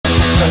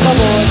the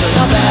boys are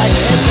not back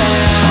in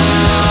town.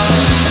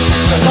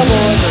 'Cause the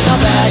boys are not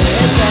back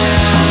in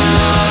town.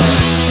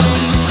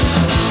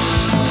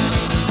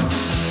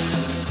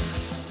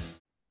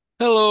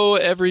 Hello,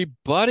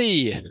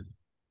 everybody.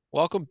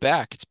 Welcome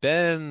back. It's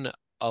been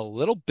a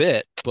little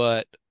bit,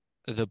 but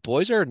the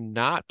boys are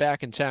not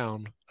back in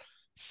town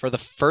for the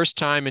first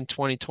time in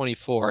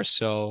 2024.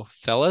 So,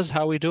 fellas,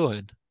 how we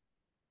doing?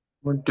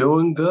 We're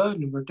doing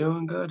good. We're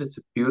doing good. It's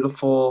a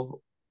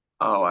beautiful.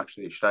 Oh,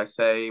 actually, should I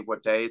say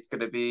what day it's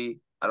going to be?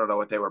 I don't know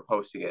what day we're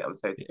posting it. I would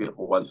say it's a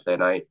beautiful Wednesday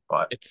night,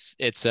 but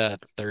It's a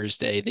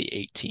Thursday, the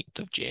 18th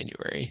of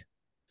January.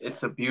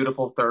 it's a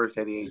beautiful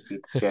Thursday, the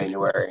 18th of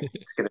January.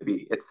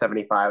 It's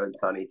 75 and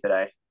sunny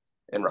today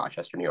in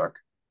Rochester, New York.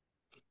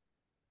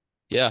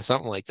 Yeah,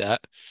 something like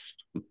that.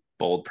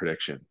 Bold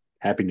prediction.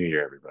 Happy New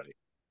Year, everybody.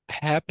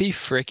 Happy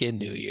freaking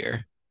New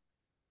Year.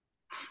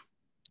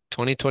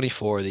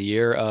 2024, the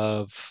year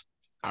of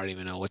I don't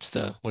even know what's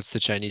the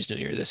Chinese New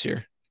Year this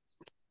year.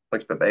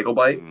 Like the bagel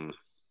bite?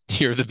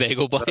 Year of the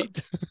bagel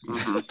bite.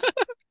 Mm-hmm.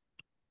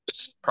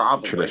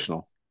 Probably.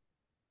 Traditional.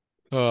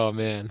 Oh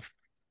man.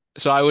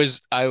 So I've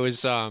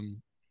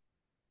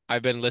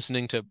been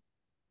listening to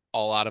a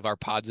lot of our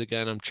pods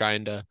again. I'm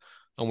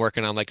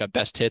working on like a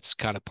best hits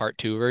kind of part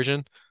two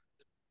version.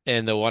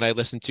 And the one I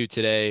listened to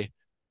today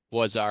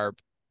was our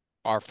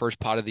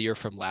first pod of the year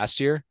from last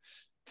year.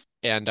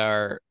 And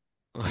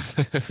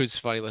it was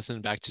funny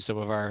listening back to some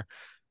of our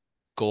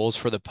goals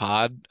for the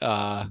pod.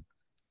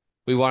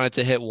 We wanted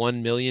to hit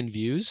 1 million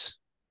views.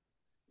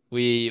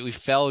 We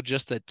fell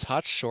just a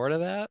touch short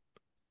of that.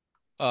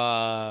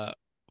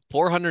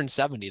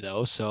 470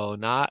 though, so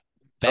not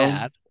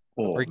bad.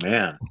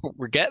 Man.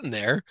 We're getting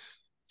there.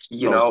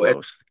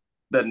 The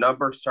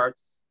number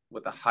starts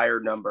with a higher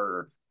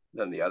number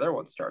than the other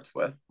one starts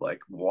with,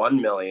 like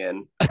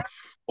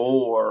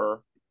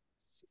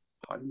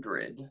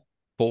 1,400,000.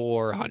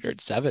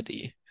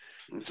 470.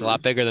 It's a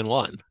lot bigger than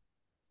one.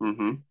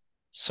 Mm-hmm.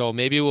 So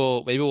maybe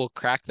we'll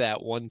crack that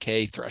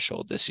 1K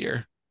threshold this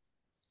year.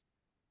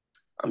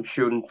 I'm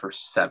shooting for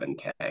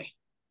 7K.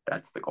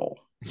 That's the goal.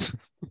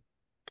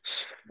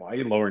 Why are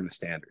you lowering the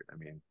standard? I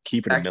mean,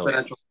 keep it a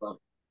million.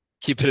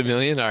 Keep it a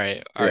million? All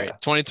right. Yeah.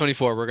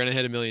 2024, we're gonna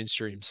hit 1 million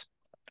streams.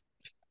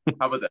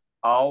 How about that?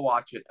 I'll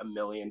watch it 1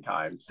 million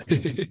times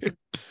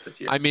this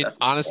year. I mean,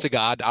 honest to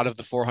God, out of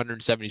the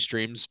 470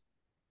 streams,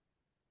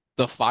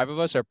 the 5 of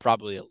us are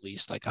probably at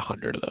least like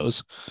 100 of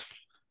those.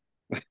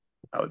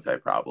 I would say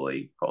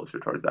probably closer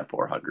towards that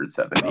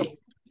 470.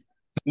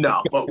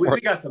 No, but we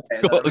got some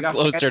fans. We got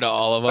closer to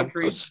all of them.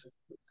 Countries.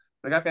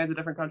 We got fans of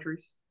different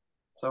countries.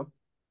 So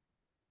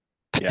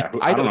yeah,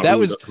 I know that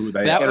was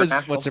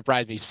are. What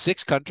surprised me.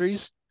 6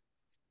 countries.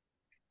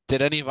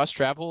 Did any of us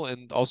travel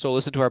and also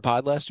listen to our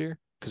pod last year?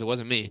 Because it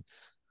wasn't me.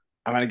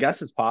 I mean, I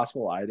guess it's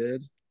possible I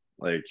did.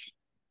 Like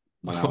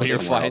when you're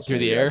flying through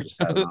the air.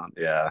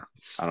 Yeah,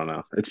 I don't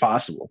know. It's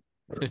possible.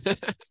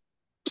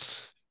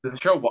 Does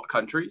it show what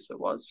countries it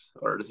was,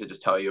 or does it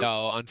just tell you?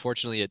 No,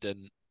 unfortunately, it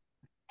didn't.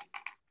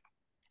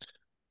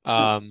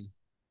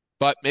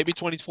 But maybe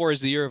 24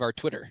 is the year of our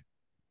Twitter.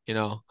 You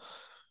know,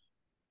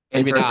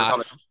 maybe Interns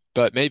not,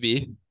 but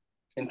maybe.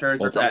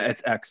 Interns well,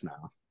 it's X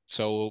now.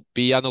 So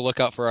be on the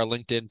lookout for our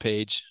LinkedIn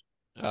page.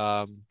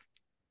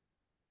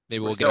 Maybe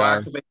we'll get our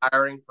actively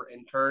hiring for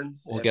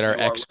interns. We'll get our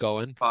X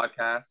going.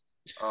 Podcast.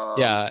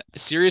 Yeah,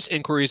 serious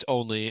inquiries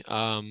only. You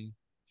want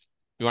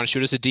to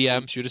shoot us a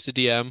DM? Shoot us a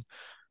DM.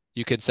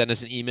 You can send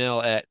us an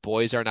email at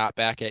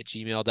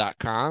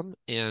boysarenotback@gmail.com,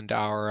 and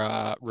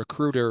our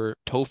recruiter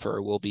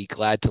Topher will be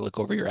glad to look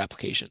over your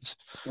applications.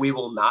 We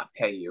will not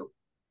pay you.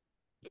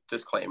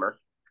 Disclaimer,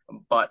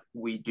 but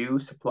we do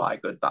supply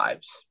good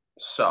vibes.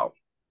 So,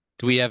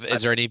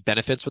 is there any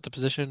benefits with the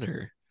position,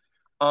 or?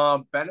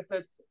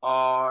 Benefits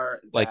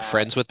are like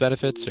friends with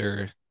benefits,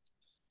 or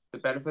the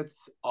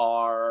benefits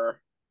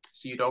are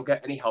so you don't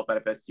get any health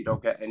benefits, you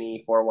don't get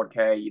any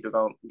 401k, you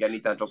don't get any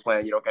dental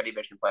plan, you don't get any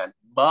vision plan,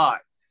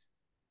 but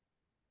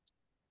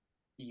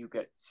you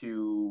get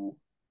to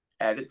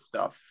edit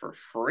stuff for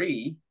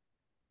free,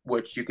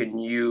 which you can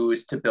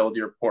use to build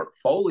your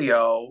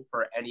portfolio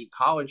for any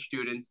college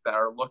students that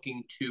are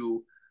looking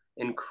to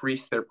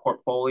increase their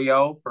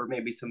portfolio for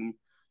maybe some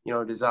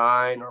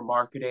design or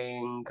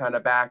marketing kind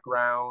of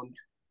background.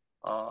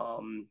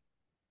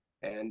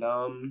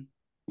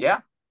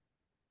 Yeah,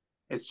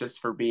 it's just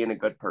for being a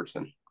good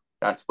person.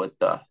 That's what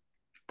the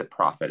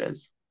profit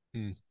is.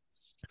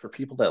 For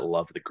people that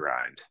love the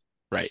grind.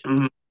 Right.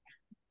 Mm-hmm.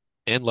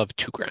 And love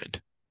to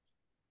grind.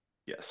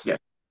 Yes. Yeah.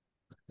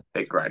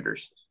 Big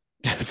grinders.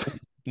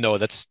 No,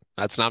 that's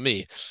not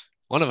me.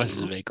 One of us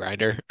is a big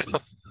grinder. I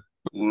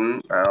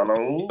don't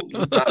know.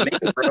 Not me,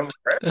 bro.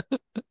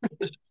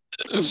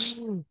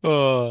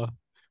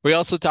 We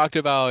also talked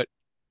about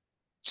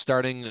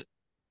starting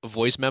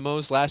voice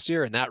memos last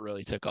year, and that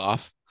really took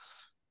off.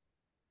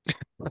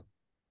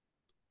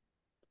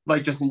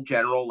 Like just in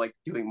general, like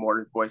doing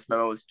more voice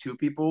memos to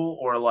people,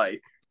 or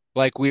like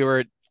we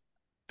were,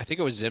 I think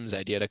it was Zim's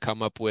idea to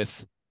come up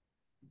with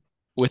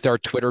our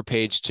Twitter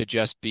page to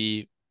just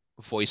be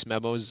voice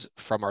memos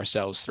from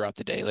ourselves throughout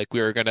the day. Like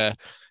we were gonna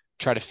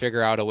try to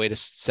figure out a way to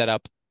set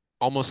up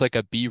almost like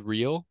a Be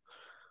Real,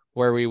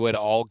 where we would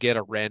all get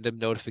a random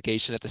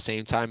notification at the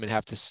same time and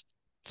have to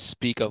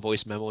speak a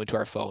voice memo into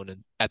our phone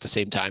and at the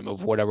same time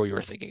of whatever we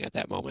were thinking at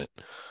that moment.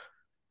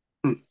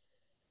 Hmm.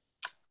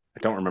 I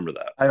don't remember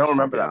that. I don't I'll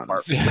remember be that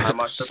part. honest. I'm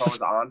not sure if I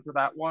was on for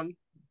that one,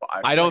 but I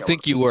I feel don't like I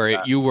think would you were.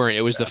 that. You weren't.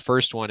 It was Yeah. the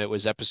first one. It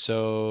was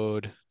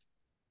episode,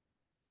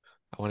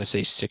 I want to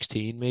say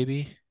 16,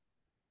 maybe.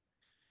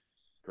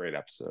 Great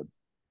episode.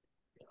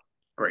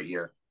 Great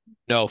year.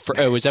 No,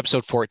 it was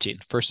episode 14,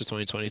 first of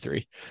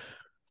 2023.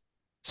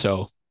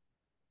 So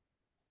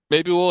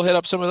maybe we'll hit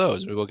up some of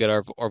those. We will get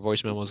our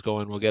voice memos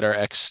going. We'll get our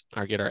X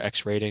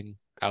rating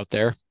out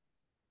there.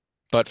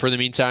 But for the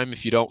meantime,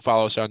 if you don't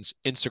follow us on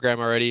Instagram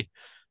already,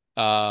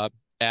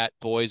 at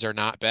Boys Are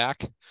Not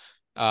Back.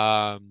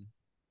 I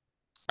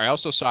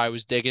also saw, I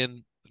was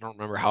digging, I don't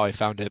remember how I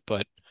found it,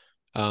 but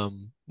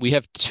we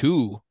have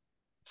 2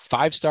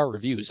 5-star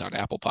reviews on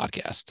Apple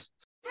Podcast.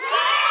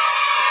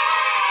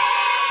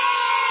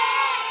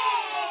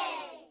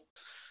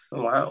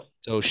 Oh, wow.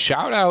 So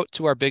shout out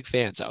to our big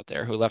fans out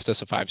there who left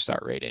us a 5-star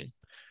rating.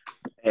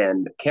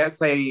 And can't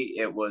say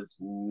it was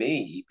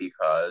me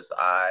because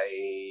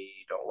I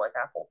don't like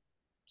Apple.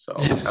 So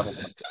Apple.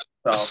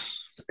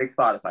 So big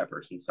Spotify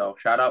person. So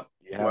shout out.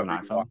 You have an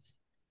iPhone?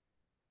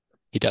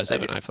 He does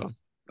have an iPhone.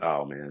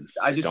 Oh man.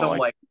 I just don't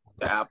like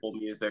the Apple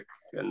Music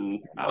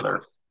and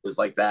other is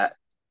like that.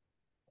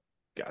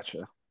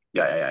 Gotcha.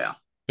 Yeah.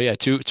 But yeah,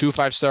 two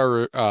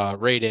 5-star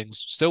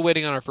ratings. Still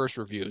waiting on our first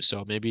review.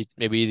 So maybe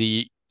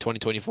the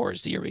 2024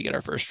 is the year we get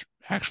our first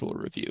actual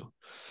review.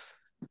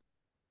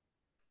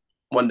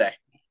 One day.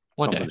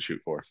 Something to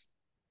shoot for.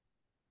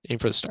 Aim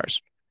for the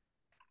stars.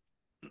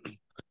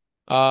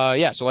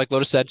 Yeah, so like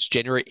Lotus said, it's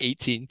January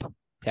 18th.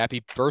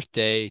 Happy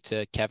birthday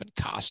to Kevin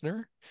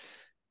Costner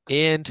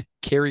and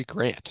Cary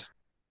Grant.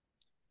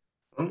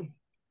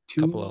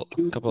 Couple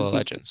of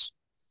legends.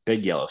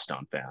 Big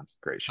Yellowstone fan.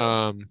 Great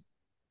show.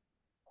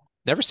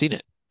 Never seen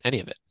it, any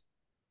of it.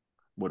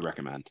 Would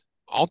recommend.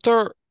 Aren't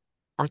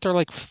there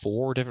like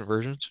 4 different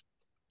versions?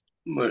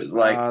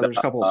 Like there's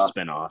a couple of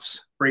spin-offs.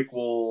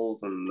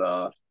 Prequels and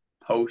the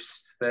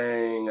post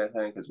thing, I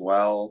think, as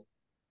well.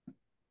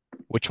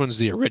 Which one's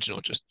the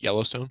original? Just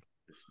Yellowstone?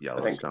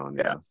 Yellowstone,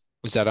 yeah.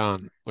 Was that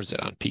on, what is it,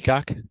 on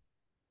Peacock?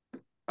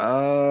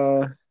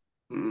 To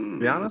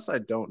be honest, I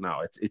don't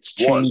know. It's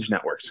changed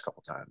networks a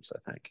couple times,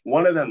 I think.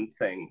 One of them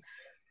things.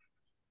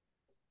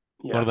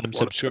 Yeah, one of them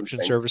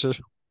subscription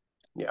services?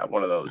 Yeah,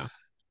 one of those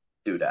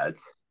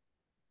doodads.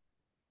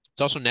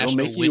 It's also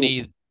National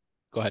Winnie.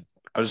 Go ahead.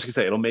 I was just gonna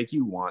say it'll make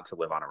you want to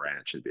live on a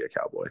ranch and be a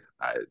cowboy.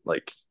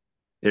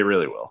 It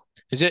really will.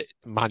 Is it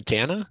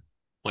Montana?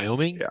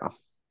 Wyoming? Yeah.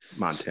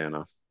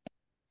 Montana.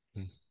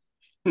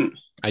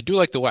 I do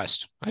like the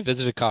West. I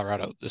visited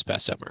Colorado this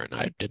past summer and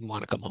I didn't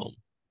want to come home.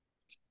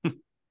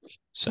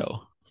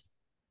 So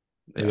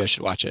maybe I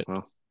should watch it.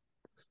 Well,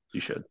 you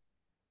should.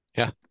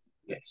 Yeah.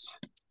 Yes.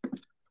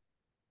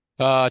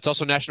 It's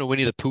also National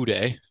Winnie the Pooh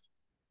Day.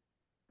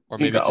 Or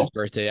maybe it's his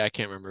birthday. I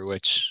can't remember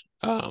which.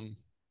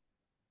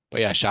 But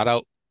yeah, shout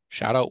out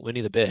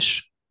Winnie the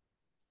Bish.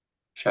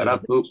 Shout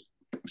out Pooh.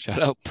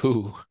 Shout out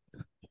Pooh.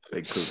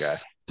 Big Pooh guy.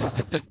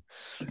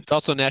 It's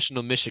also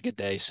National Michigan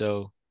Day,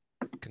 so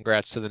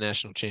congrats to the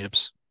national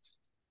champs.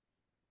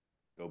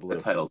 Go Blue.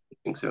 The title's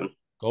leaving soon.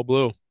 Go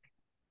Blue.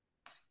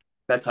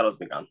 That title's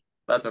been gone.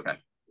 That's okay.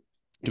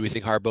 Do we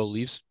think Harbaugh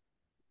leaves?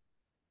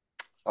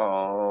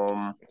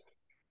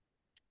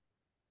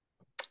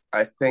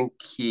 I think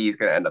he's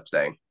going to end up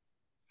staying.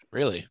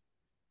 Really?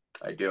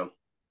 I do.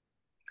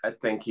 I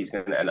think he's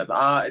going to end up.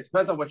 It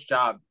depends on which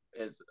job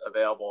is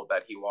available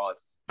that he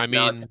wants. I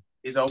mean,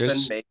 he's open,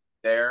 maybe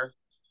there.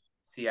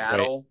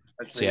 Seattle.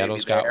 Right.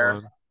 Seattle's got there,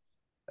 one.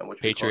 And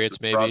which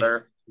Patriots, maybe.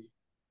 Brother.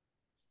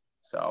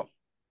 So.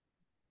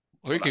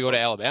 Or you could go to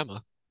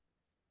Alabama.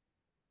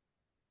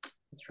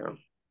 That's true.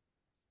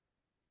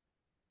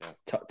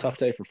 Yeah, tough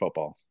day for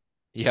football.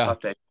 Yeah. Tough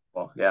day for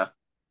football. Yeah.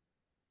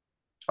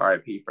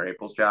 RIP for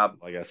April's job.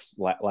 I guess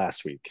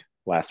last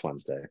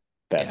Wednesday,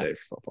 bad day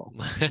for football.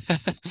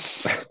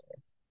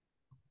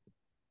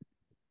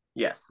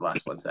 Yes,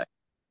 last Wednesday.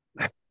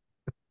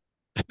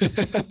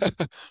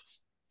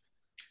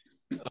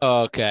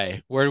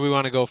 Okay, where do we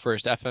want to go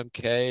first?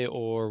 FMK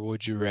or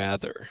would you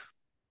rather?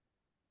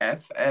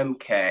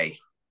 FMK.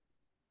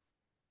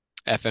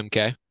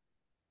 FMK?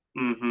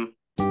 Mm-hmm.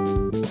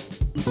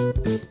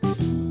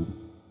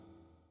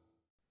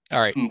 All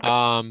right.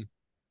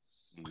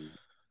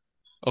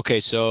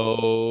 Okay,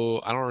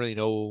 so I don't really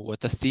know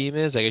what the theme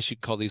is. I guess you'd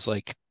call these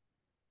like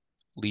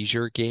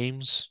leisure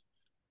games.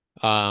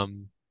 But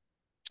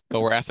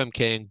we're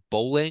FMKing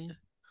bowling,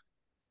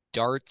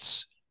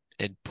 darts,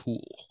 and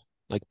pool,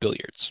 like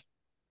billiards.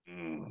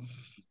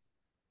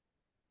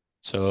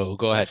 So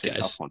go ahead, guys.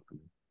 Tough one for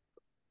me.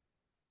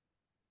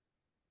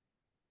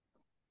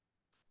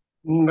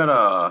 I'm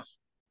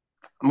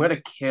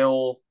gonna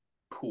kill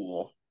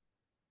pool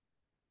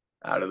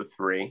out of the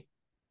 3.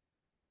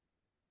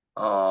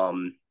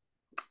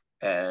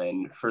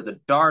 And for the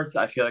darts,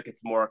 I feel like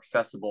it's more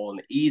accessible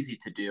and easy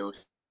to do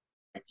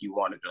if you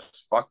want to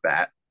just fuck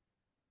that.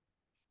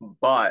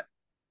 But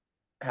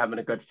having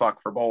a good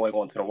fuck for bowling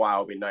once in a while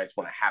would be nice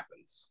when it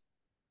happens.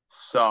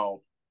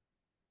 So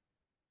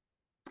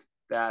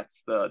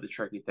that's the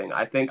tricky thing.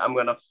 I think I'm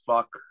gonna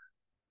fuck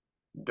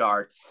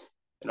darts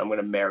and I'm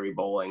gonna marry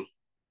bowling.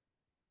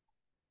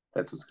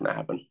 That's what's gonna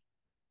happen.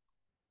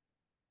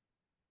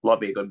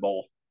 Love me a good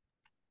bowl.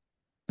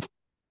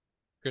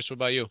 Chris, what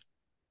about you?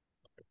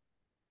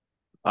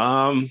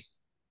 I'm a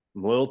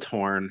little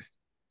torn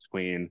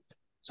between,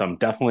 so I'm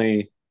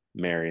definitely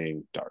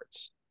marrying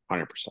darts,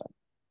 100%.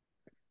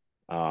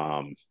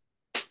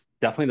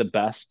 Definitely the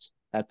best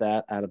at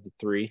that out of the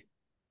three.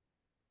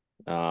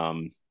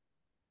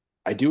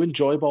 I do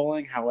enjoy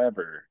bowling.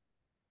 However,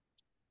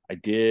 I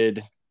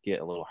did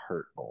get a little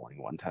hurt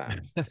bowling one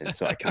time, and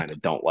so I kind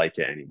of don't like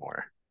it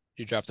anymore.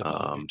 You dropped the ball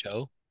on your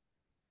toe?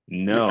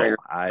 No,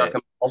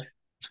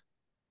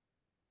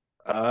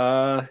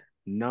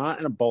 not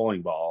in a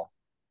bowling ball,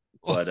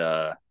 but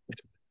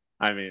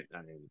I mean,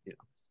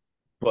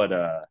 but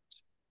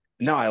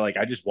no,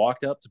 I just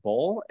walked up to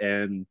bowl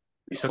and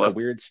took a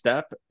weird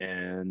step,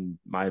 and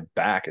my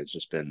back has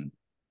just been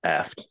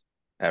effed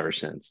ever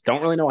since.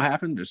 Don't really know what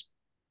happened. Just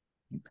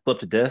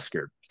flipped a disc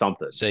or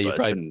something. Say you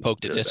probably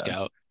poked a disc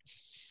out.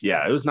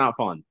 Yeah, it was not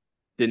fun.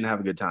 Didn't have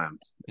a good time.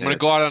 I'm gonna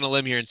go out on a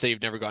limb here and say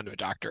you've never gone to a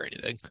doctor or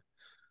anything.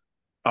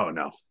 Oh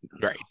no.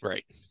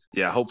 Right.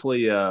 Yeah,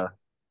 hopefully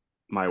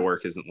my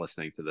work isn't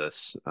listening to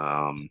this.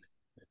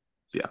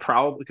 Yeah,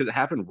 probably because it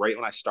happened right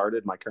when I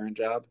started my current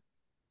job.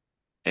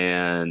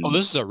 And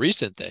this is a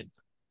recent thing.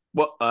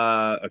 Well,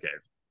 okay.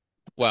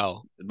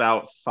 Well,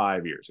 about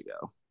 5 years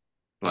ago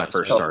when I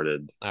first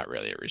started. Not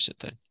really a recent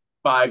thing.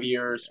 5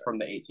 years from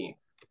the 18th.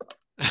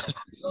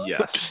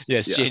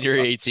 Yes,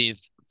 January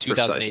 18th,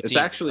 2018. It's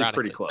actually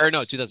pretty close. Or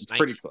no, 2019. It's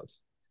pretty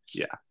close.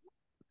 Yeah.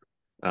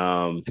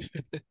 So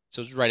it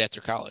was right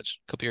after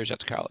college, a couple years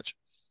after college.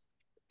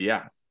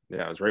 Yeah.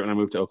 It was right when I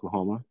moved to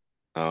Oklahoma.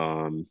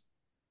 Well,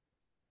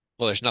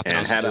 there's nothing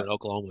else to do in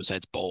Oklahoma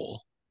besides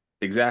bowl.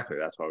 Exactly.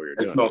 That's why we were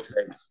doing it. Smoke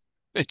cigs.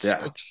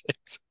 Smoke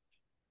cigs.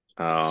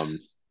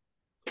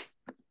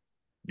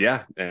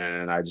 Yeah,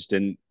 and I just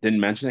didn't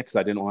mention it because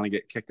I didn't want to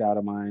get kicked out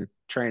of my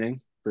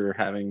training for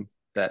having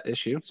that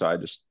issue. So I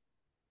just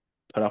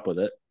put up with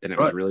it, and it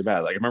was really bad.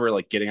 Like I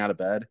remember getting out of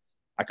bed,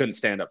 I couldn't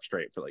stand up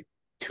straight for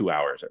 2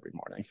 hours every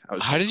morning.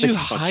 How did you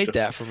hide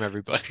that from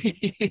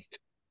everybody?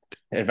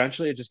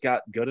 Eventually, it just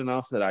got good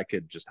enough that I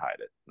could just hide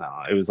it.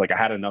 It was I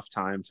had enough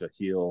time to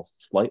heal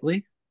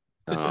slightly,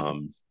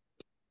 and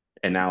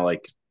now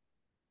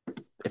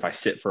if I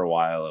sit for a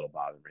while, it'll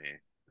bother me.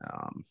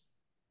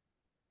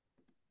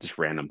 Just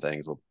random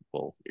things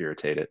will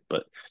irritate it.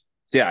 But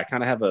so yeah, I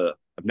kind of have I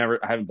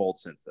haven't bowled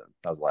since then.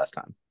 That was the last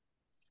time.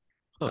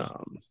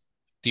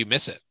 Do you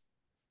miss it?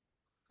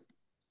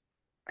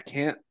 I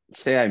can't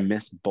say I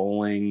miss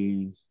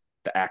bowling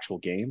the actual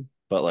game,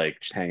 but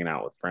just hanging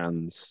out with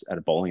friends at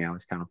a bowling alley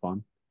is kind of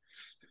fun.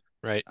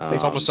 Right.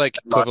 It's almost like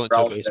equivalent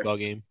to a baseball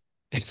game.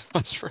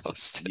 It's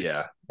realistic.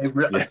 Yeah.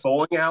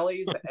 Bowling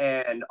alleys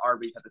and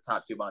Arby's have the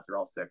top 2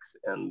 mozzarella sticks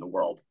in the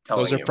world.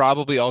 Those are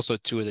probably also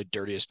 2 of the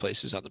dirtiest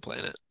places on the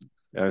planet.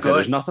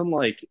 There's nothing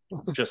like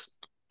just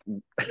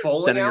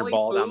sending your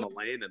ball down the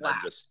lane and then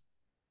just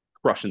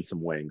crushing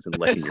some wings and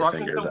licking your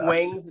fingers out. Crushing some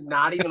wings,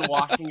 not even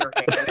washing your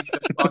hands,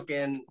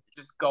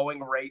 just going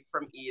right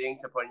from eating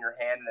to putting your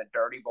hand in a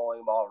dirty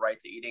bowling ball right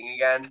to eating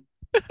again.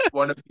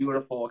 What a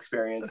beautiful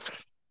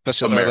experience.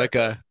 Especially like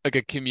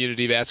a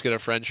community basket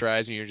of French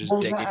fries, and you're just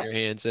digging your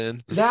hands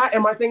in. That,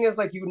 and my thing is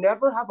you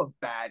never have a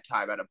bad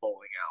time at a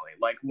bowling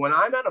alley. When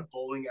I'm at a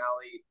bowling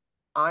alley,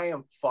 I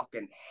am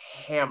fucking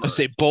hammered. I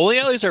say bowling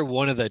alleys are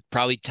one of the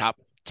probably top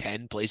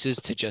 10 places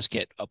to just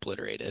get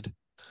obliterated.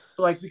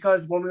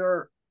 Because when we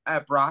were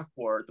at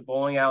Brockport, the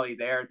bowling alley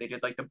there, they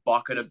did the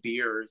bucket of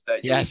beers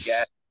that you would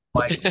get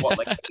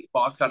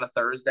 $8 on a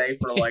Thursday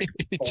for 4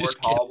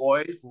 tall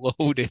boys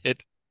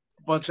loaded.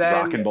 But then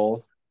rock and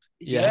bowl.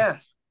 Yeah.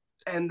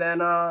 And then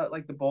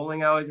the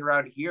bowling alleys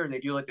around here, they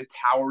do the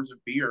towers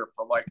of beer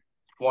for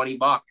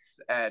 $20,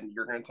 and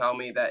you're gonna tell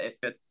me that it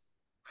fits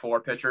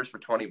 4 pitchers for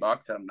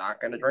 $20 and I'm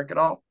not gonna drink it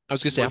all? I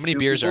was gonna say, how many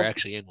beers are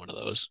actually in one of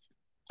those?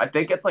 I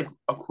think it's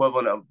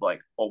equivalent of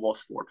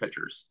almost 4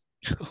 pitchers.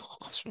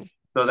 Awesome.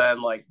 So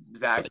then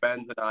Zach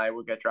Benz and I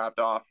would get dropped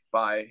off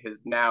by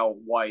his now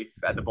wife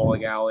at the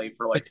bowling alley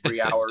for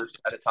 3 hours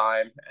at a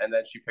time, and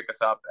then she'd pick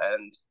us up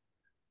and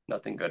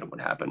nothing good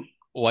would happen.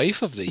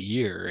 Wife of the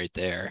year right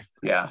there.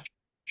 Yeah,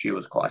 she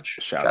was clutch.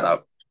 Shout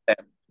out.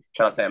 Sam.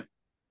 Shout out Sam.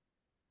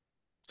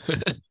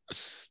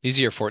 These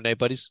are your Fortnite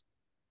buddies?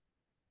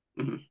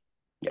 Mm-hmm.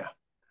 Yeah.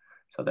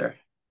 So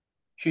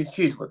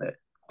she's with it.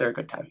 They're a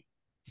good time.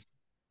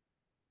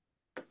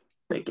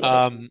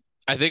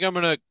 I think I'm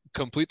gonna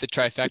complete the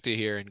trifecta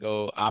here and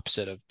go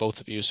opposite of both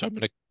of you. So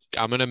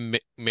I'm gonna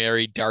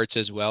marry darts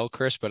as well,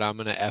 Chris, but I'm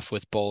gonna F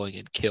with bowling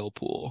and kill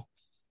pool.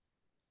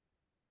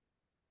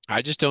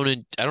 I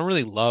don't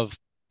really love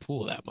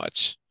pool that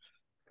much.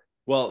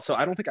 Well, so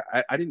I don't think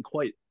I didn't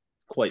quite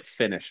quite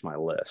finish my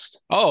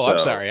list. Oh, I'm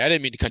So, sorry. I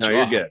didn't mean to cut no, you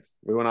you're off. good.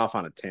 We went off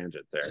on a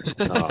tangent there.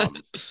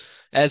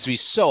 As we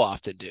so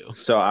often do.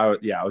 So I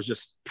was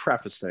just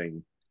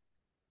prefacing.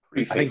 I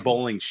think Prefacing.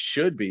 bowling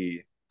should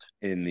be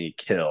in the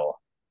kill,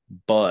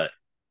 but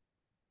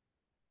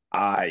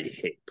I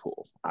hate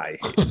pool. I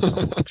hate it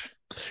so much.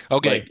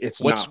 Okay. Like, it's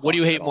What not do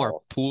you fun hate at more,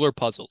 all. pool or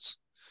puzzles?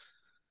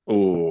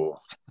 Ooh,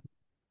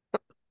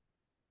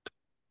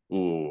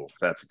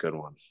 that's a good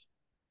one.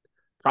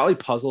 Probably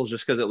puzzles,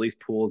 just because at least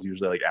pool is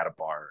usually like at a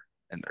bar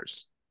and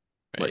there's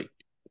Right. like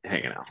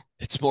hanging out.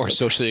 It's more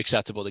So- socially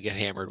acceptable to get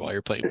hammered while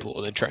you're playing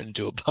pool than trying to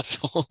do a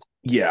puzzle.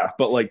 Yeah,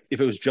 but like if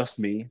it was just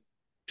me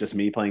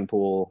playing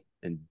pool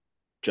and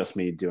just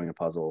me doing a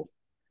puzzle,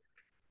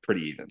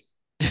 pretty even.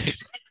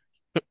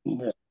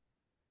 Yeah,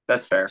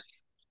 that's fair.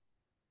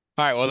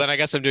 All right, well then I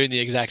guess I'm doing the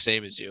exact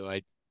same as you.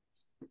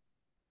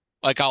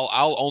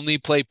 I'll only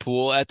play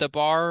pool at the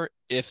bar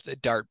if the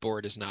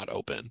dartboard is not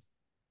open.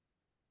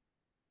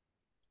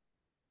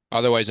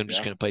 Otherwise, I'm just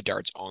Yeah. gonna play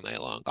darts all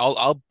night long.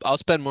 I'll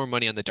spend more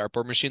money on the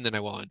dartboard machine than I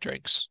will on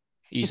drinks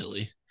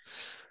easily.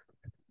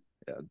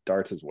 Yeah,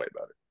 darts is way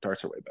better.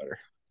 Darts are way better.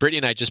 Brittany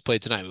and I just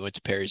played tonight. We went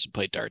to Perry's and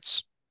played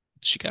darts.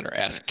 She got her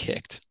ass Nice.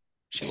 kicked.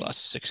 She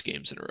lost 6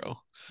 games in a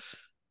row.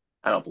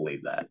 I don't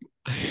believe that.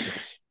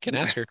 Can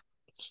ask her.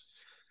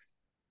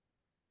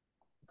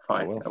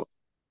 Fine. will.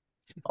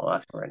 I'll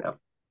ask her right now.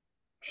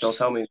 She'll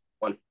tell me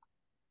one.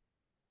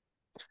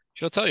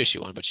 She'll tell you she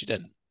won, but she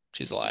didn't.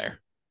 She's a liar.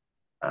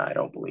 I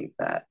don't believe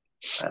that.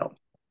 I don't believe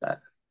that.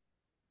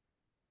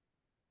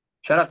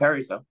 Shout out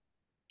Perry's though.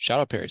 Shout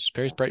out Perry's.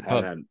 Perry's Brighton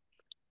Pub. Haven't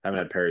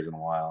had Perry's in a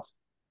while.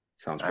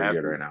 Sounds I pretty good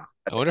haven't- right now.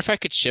 I wonder if I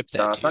could ship that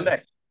to you.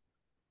 Sunday.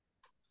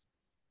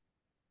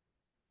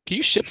 Can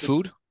you ship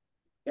food?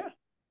 Yeah.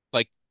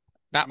 Like,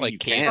 not You like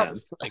canned.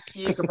 Like,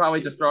 You could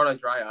probably just throw it on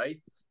dry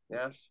ice.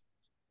 Yeah.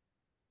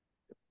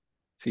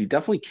 So you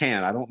definitely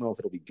can. I don't know if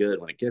it'll be good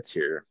when it gets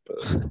here, but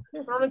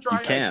Yeah, throw it on dry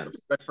You can. ice.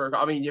 Good for,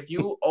 I mean, if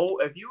you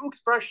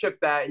express ship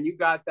that and you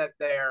got that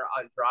there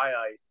on dry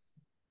ice,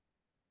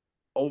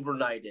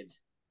 overnighted,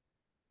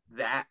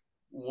 that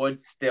would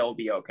still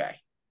be okay.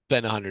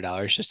 spend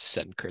 $100 just to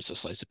send Chris a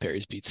slice of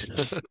Perry's pizza.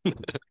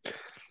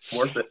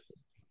 Worth it.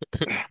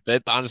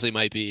 That honestly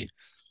might be.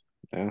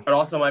 It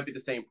also might be the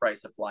same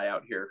price to fly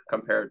out here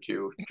compared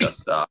to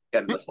just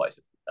getting a slice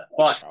of pizza.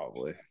 But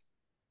probably.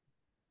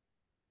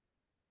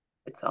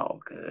 it's all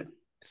good.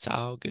 It's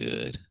all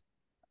good.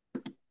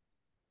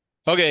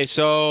 Okay,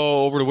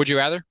 so over to Would You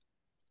Rather?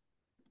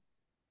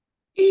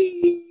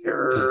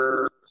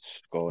 Here.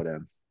 Go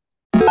in.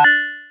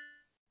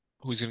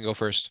 Who's going to go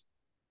first?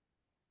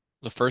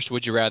 The first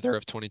Would You Rather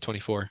of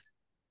 2024.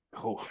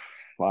 Oh,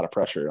 a lot of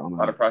pressure on A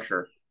lot of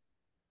pressure.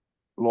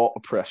 A lot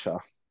of pressure.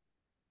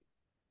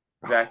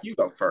 Zach, you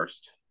go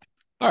first.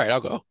 All right,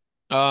 I'll go.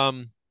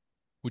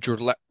 Would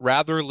you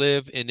rather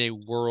live in a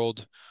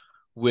world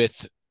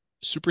with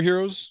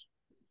superheroes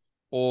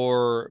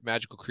or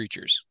magical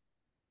creatures?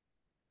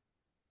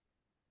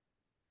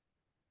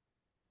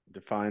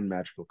 Define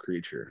magical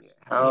creature.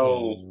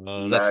 How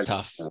That's magical.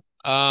 tough.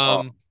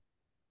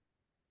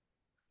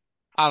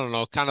 I don't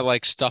know, kind of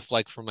like stuff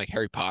like from like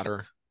Harry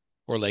Potter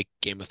or like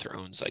Game of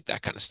Thrones, like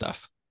that kind of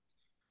stuff.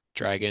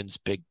 Dragons,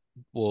 big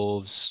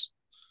wolves,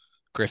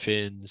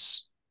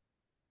 griffins.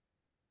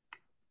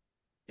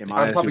 Am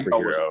I I'd a probably go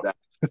with superhero? that.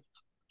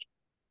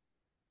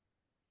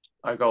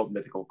 I go with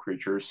mythical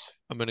creatures.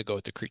 I'm gonna go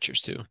with the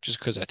creatures too, just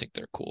because I think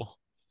they're cool.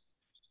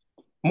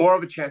 More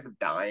of a chance of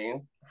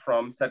dying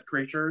from said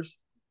creatures.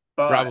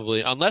 But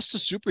Probably, unless the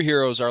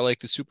superheroes are like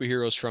the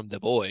superheroes from The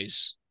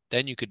Boys,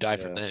 then you could die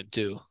from Yeah. them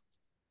too.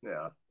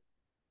 yeah.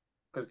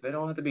 Because they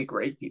don't have to be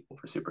great people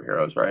for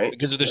superheroes, right?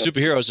 Because if they're Yeah.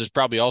 superheroes, there's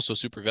probably also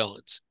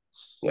supervillains.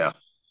 Yeah.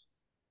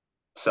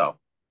 So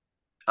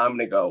I'm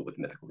gonna go with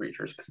mythical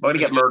creatures because if I'm gonna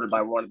get murdered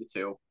by one of the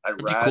two, I'd It'd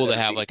be rather cool to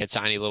have like a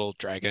tiny little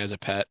dragon as a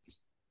pet.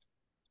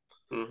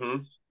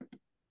 Mm-hmm.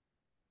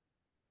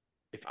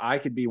 If I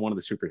could be one of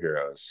the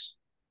superheroes,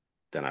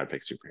 then I'd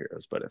pick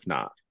superheroes. But if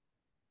not,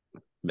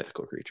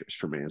 mythical creatures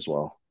for me as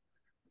well.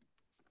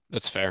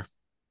 That's fair.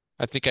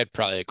 I think I'd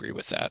probably agree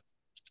with that.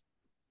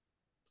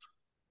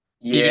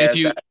 Yeah.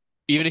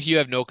 Even if you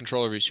have no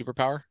control over your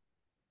superpower.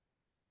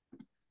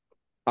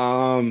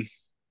 I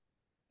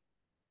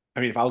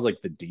mean, if I was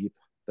like the deep,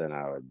 then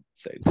I would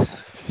say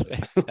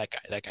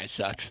That guy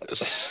sucks.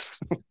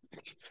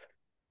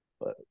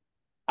 but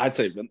I'd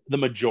say the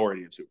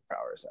majority of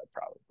superpowers I'd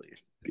probably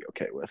be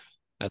okay with.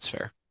 That's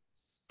fair.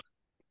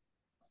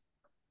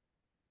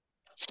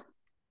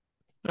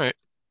 All right.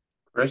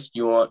 Chris, do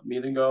you want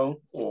me to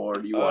go or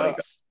do you want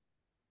to go?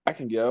 I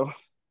can go.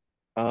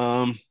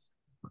 All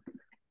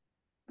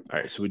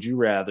right. So would you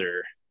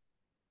rather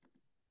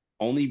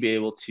only be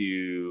able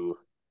to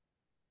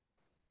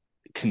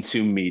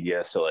consume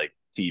media, so like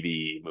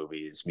TV,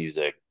 movies,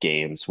 music,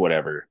 games,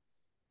 whatever,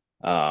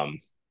 only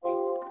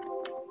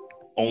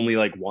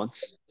like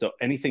once? So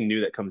anything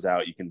new that comes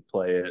out, you can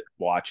play it,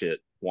 watch it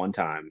one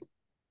time,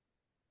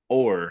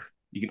 or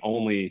you can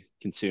only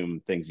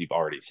consume things you've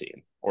already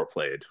seen or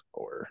played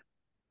or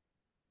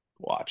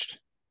watched.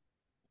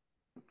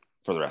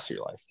 for the rest of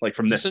your life, like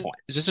from this point.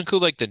 Does this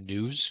include like the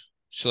news?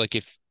 So like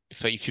if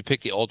you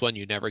pick the old one,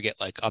 you never get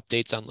like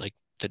updates on like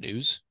the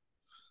news?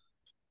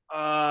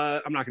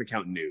 I'm not going to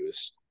count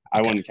news. I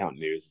Okay. wouldn't count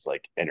news as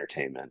like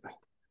entertainment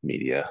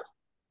media.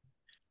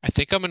 I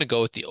think I'm gonna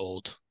go with the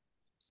old.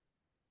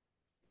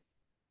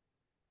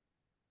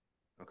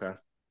 Okay.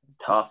 It's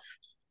tough.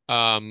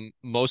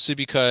 Mostly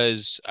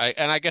because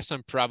I guess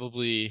I'm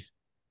probably,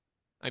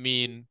 I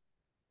mean,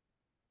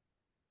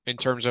 in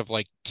terms of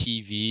like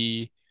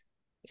TV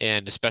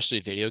and especially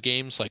video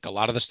games, like a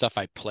lot of the stuff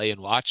I play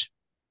and watch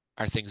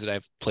are things that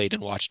I've played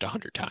and watched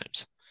 100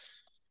 times.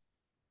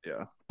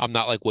 Yeah. I'm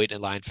not like waiting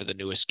in line for the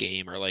newest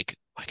game or like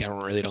I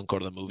don't go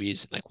to the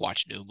movies and like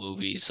watch new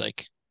movies.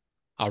 Like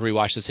I'll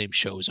rewatch the same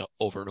shows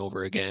over and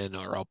over again,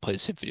 or I'll play the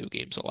same video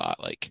games a lot.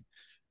 Like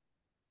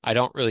I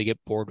don't really get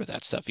bored with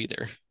that stuff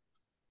either.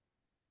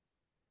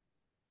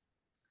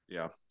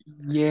 Yeah.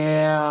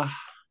 Yeah.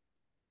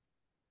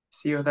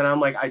 See, then I'm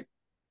like,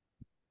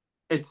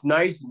 it's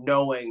nice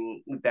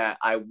knowing that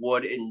I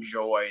would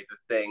enjoy the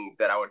things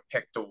that I would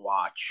pick to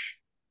watch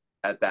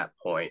at that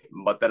point.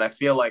 But then I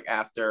feel like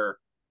after,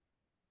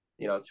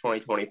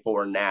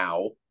 2024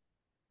 now,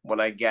 when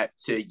I get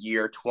to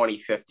year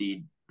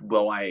 2050,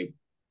 will I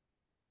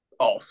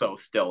also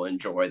still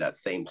enjoy that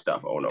same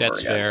stuff over and over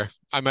That's again? fair.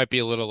 I might be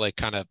a little like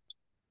kind of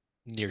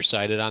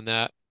nearsighted on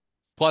that.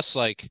 Plus,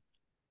 like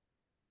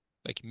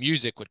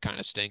music would kind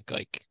of stink,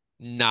 like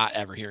not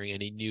ever hearing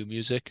any new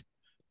music.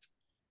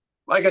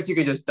 I guess you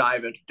can just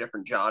dive into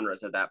different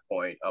genres at that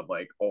point of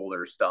like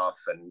older stuff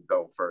and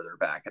go further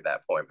back at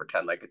that point,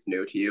 pretend like it's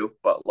new to you.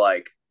 But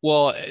like,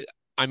 Well,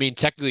 I mean,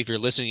 technically, if you're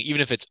listening,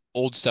 even if it's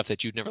old stuff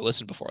that you've never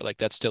listened before, like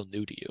that's still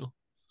new to you.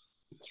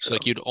 So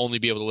like you'd only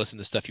be able to listen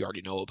to stuff you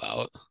already know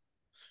about,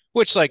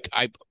 which like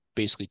I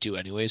basically do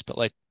anyways. But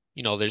like,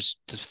 there's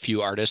the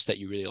few artists that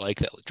you really like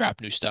that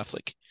drop new stuff.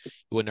 Like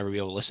you would never be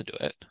able to listen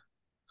to it.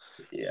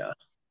 yeah.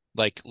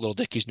 Like Lil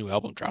Dicky's new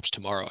album drops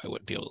tomorrow, I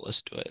wouldn't be able to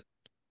listen to it.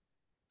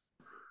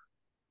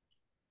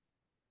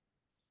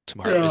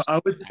 Tomorrow Yeah, is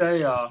I would say,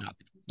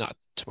 not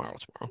tomorrow.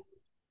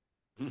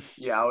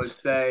 I would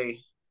say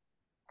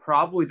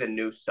probably the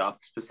new stuff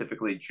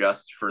specifically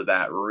just for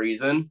that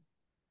reason.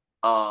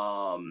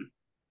 Because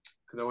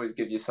it always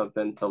gives you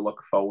something to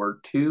look forward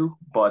to,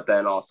 but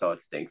then also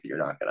it stinks that you're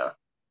not gonna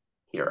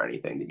hear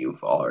anything that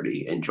you've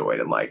already enjoyed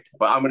and liked.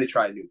 But I'm gonna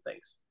try new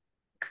things.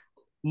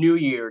 New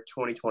year,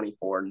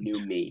 2024, new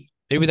me.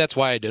 Maybe that's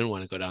why I didn't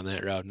want to go down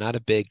that route. Not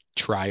a big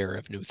trier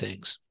of new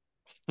things.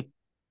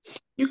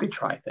 You could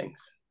try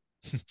things.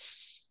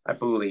 I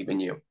believe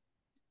in you.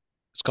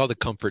 It's called the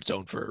comfort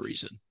zone for a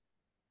reason.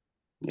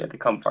 Yeah, the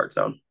comfort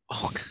zone.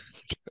 Oh,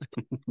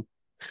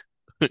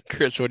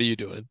 Chris, what are you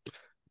doing?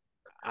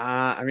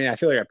 I mean, I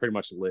feel like I pretty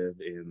much live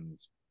in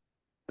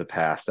the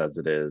past as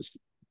it is.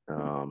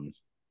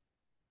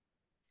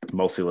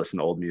 Mostly listen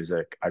to old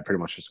music. I pretty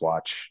much just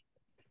watch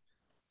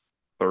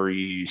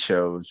 3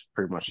 shows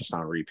pretty much just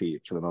on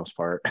repeat for the most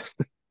part.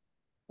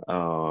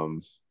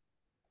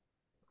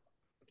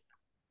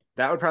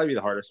 That would probably be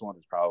the hardest one,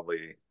 is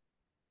probably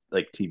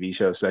like TV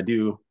shows. So I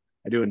do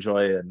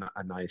enjoy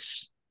a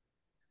nice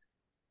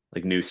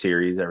like new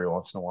series every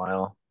once in a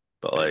while.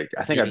 But like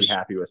I think I'd be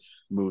happy with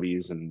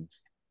movies and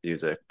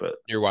music. But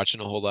You're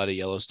watching a whole lot of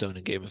Yellowstone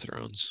and Game of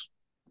Thrones.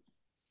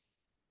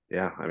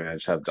 yeah, I mean I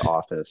just have The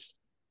Office,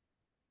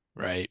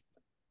 Right.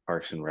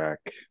 Parks and Rec.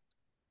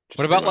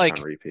 What about like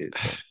on repeat?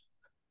 So.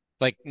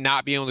 like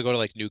not being able to go to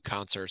like new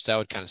concerts? That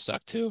would kind of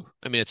suck too.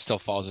 I mean, it still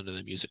falls into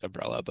the music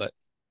umbrella, but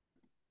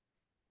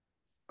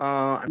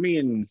I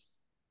mean,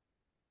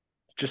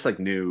 just like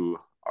new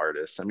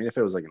artists. I mean, if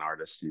it was like an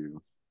artist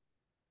you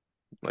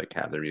like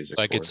have their music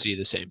I for. could see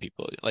the same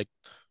people. Like,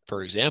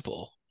 for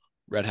example,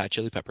 Red Hot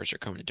Chili Peppers are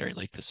coming during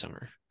like the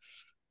summer.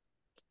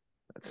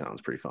 That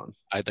sounds pretty fun.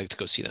 I'd like to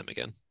go see them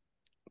again.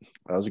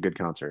 That was a good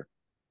concert.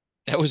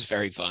 That was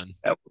very fun.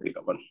 That would be a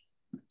good one.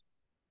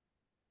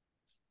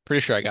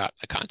 Pretty sure I got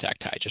a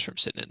contact high just from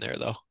sitting in there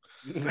though.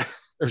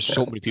 There's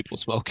so many people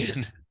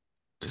smoking.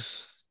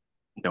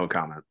 No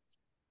comment.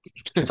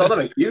 I saw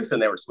them in Houston.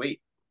 They were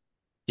sweet.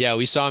 Yeah,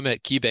 we saw him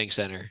at KeyBank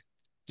Center.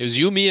 It was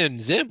you, me,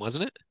 and Zim,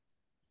 wasn't it?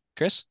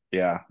 Chris?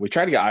 Yeah, we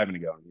tried to get Ivan to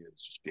go, and he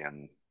was just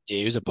being Yeah,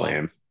 he was a bum.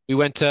 lame. We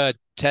went to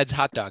Ted's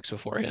Hot Dogs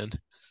beforehand.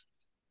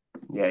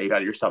 Yeah, you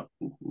got yourself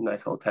a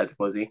nice little Ted's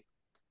Glizzy.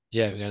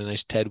 Yeah, we got a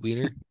nice Ted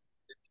Wiener.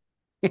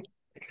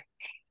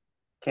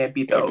 Can't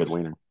beat Got a good those.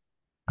 wiener.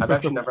 I've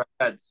actually never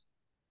had Ted's.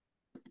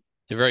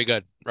 They're very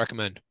good.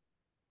 Recommend.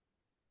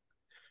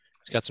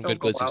 It's got some Don't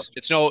good go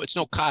glizzies. out. It's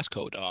no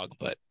Costco dog,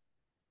 but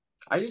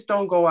I just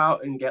don't go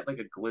out and get like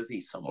a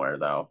glizzy somewhere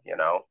though, If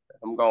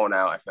I'm going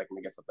out, I feel like I'm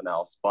gonna get something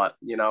else. But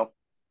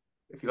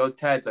if you go to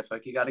Ted's, I feel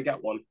like you gotta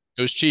get one.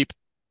 it was cheap.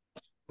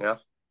 Yeah.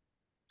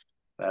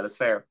 That is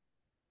fair.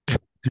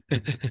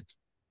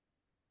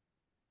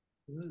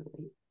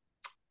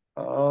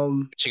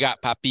 What you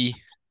got, Poppy?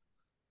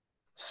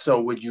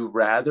 So would you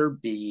rather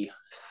be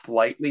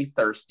slightly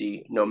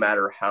thirsty no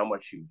matter how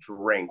much you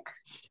drink,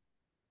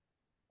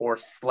 or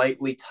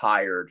slightly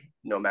tired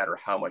no matter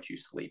how much you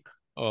sleep?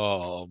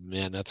 Oh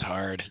man, that's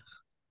hard.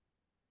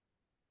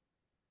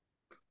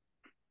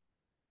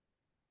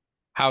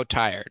 How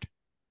tired?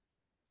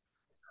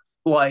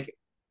 Like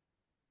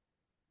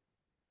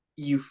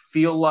you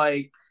feel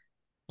like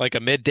Like a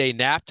midday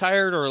nap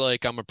tired or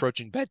like I'm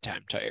approaching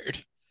bedtime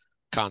tired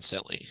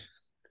constantly?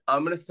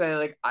 I'm gonna say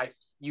like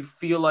you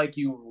feel like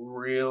you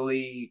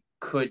really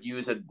could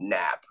use a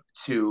nap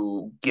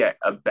to get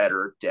a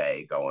better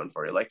day going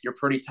for you. Like you're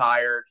pretty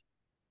tired.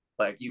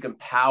 Like you can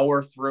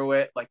power through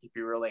it, like if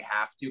you really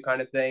have to,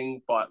 kind of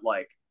thing. But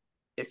like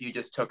if you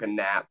just took a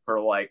nap for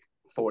like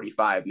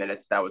 45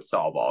 minutes, that would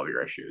solve all of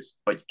your issues.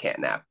 But you can't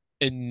nap.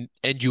 And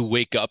you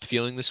wake up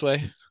feeling this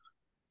way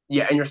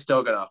Yeah, and you're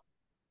still gonna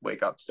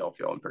wake up still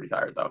feeling pretty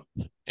tired though.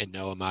 and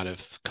no amount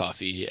of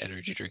coffee,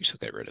 energy drinks will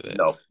get rid of it.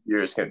 No,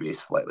 you're just gonna be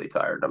slightly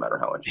tired no matter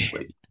how much you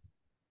sleep.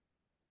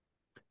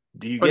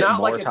 Do you But get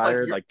not like more it's like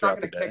tired you're like not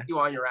throughout the gonna day? kick you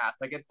on your ass.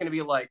 Like it's gonna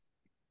be like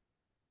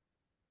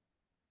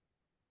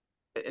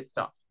it's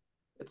tough.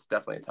 It's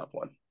definitely a tough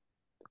one.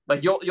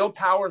 Like you'll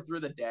power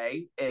through the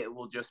day. It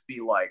will just be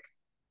like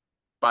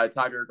by the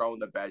time you're going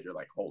to bed, you're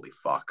like, holy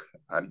fuck,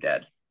 I'm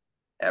dead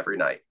every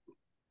night.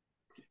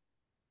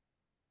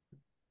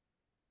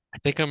 I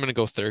think I'm gonna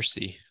go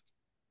thirsty.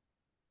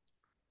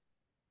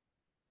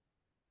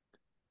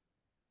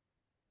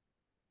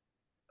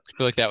 I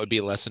feel like that would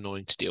be less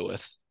annoying to deal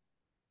with.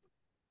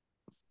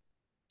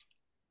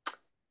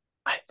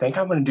 I think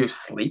I'm gonna do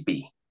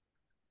sleepy.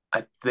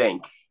 I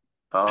think.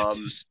 It's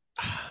just,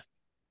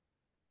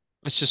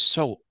 it's just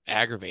so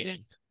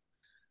aggravating.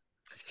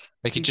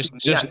 Like it See, just for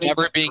me, I just think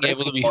never the being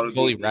able to drinking be one would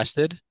fully be,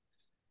 rested.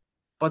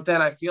 but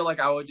then I feel like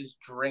I would just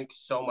drink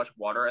so much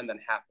water and then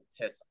have to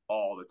piss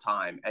all the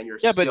time, and you're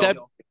Yeah, but still that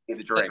need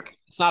to drink.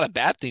 it's not a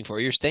bad thing for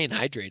you. You're staying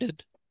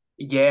hydrated.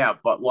 Yeah,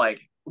 but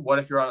like, what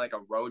if you're on like a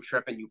road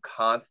trip and you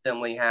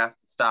constantly have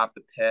to stop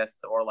to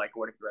piss, or like,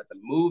 what if you're at the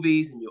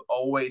movies and you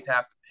always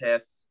have to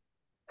piss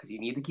because you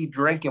need to keep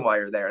drinking while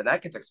you're there, and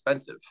that gets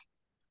expensive.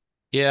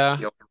 Yeah.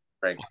 You know,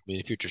 drink. I mean,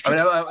 if you're just I mean,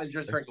 drinking, I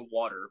just drinking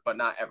water, but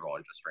not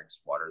everyone just drinks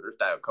water. There's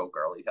Diet Coke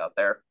girlies out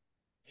there.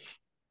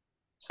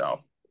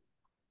 So,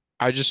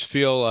 I just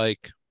feel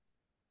like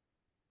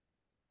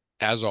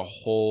as a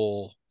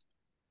whole,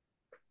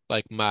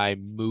 like my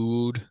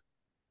mood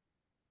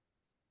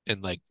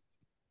and like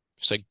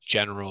just like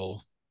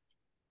general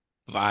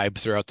vibe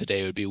throughout the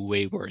day would be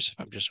way worse if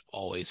I'm just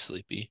always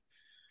sleepy.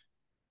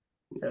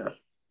 yeah,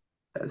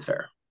 that's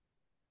fair.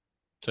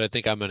 So I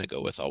think I'm gonna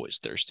go with always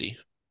thirsty.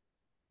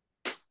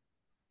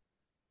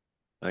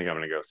 I think I'm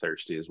gonna go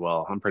thirsty as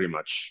well. I pretty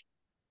much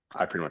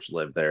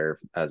live there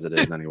as it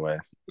is anyway.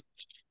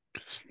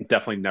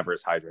 Definitely never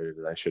as hydrated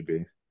as I should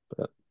be.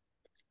 But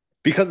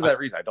because of that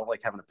reason, I don't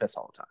like having to piss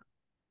all the time.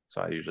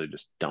 So I usually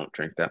just don't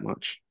drink that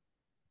much.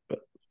 But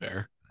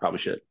Fair. probably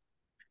should.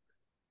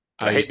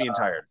 But I I hate being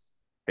tired.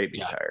 Hate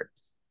being yeah, tired.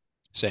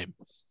 same.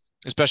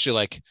 Especially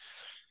like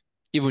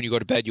even when you go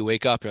to bed, you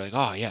wake up, you're like,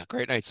 oh yeah,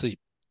 great night's sleep.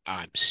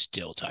 I'm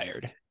still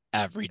tired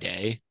every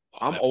day.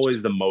 Oh, I'm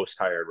always the most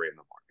tired right in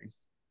the morning.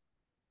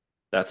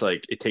 That's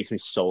like it takes me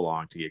so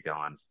long to get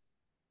going.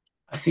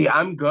 See,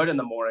 I'm good in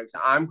the mornings.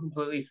 I'm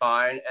completely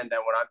fine. And then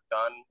when I'm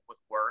done with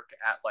work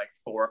at like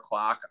 4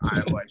 o'clock,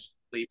 I'm like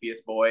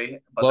sleepiest boy.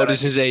 But then I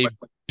Lotus take is a like,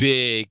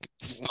 big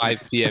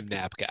 5 p.m.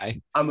 nap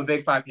guy. I'm a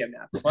big 5 p.m.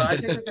 nap. But I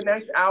take like a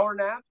nice hour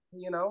nap,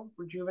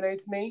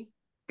 rejuvenates me,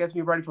 gets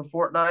me ready for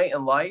Fortnite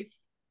and life.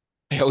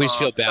 I always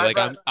feel bad. I'd Like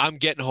rather, I'm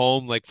getting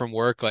home like from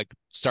work, like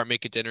start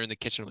making dinner in the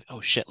kitchen. I'm like,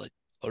 oh shit, like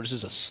Lotus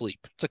is asleep.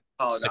 It's like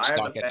oh no, six I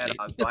have the o'clock at fan night.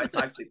 on, so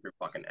I sleep through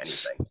fucking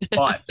anything.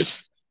 But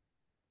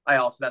I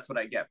also that's what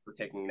I get for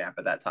taking a nap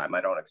at that time.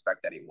 I don't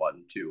expect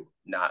anyone to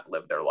not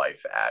live their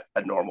life at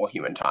a normal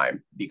human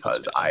time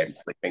because I'm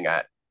sleeping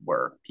at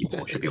where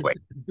people should be awake.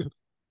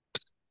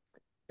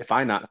 If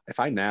I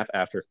nap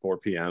after 4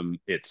 p.m.,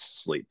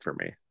 it's sleep for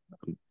me.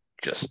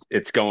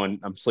 It's going.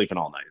 I'm sleeping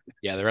all night.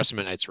 Yeah, the rest of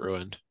my night's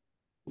ruined.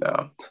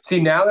 No. See,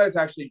 now that it's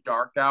actually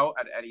dark out,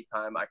 at any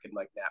time I can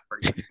like nap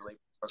pretty easily.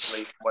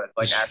 Sleep when it's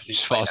like actually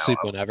Just fall light asleep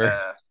out. whenever.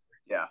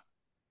 Yeah,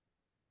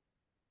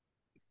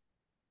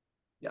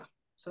 yeah.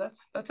 So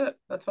that's it.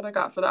 That's what I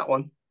got for that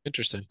one.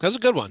 Interesting. That's a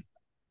good one.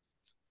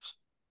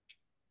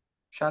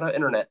 Shout out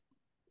internet.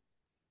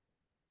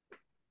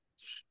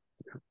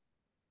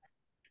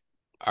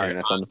 All right,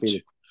 Internet's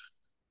undefeated.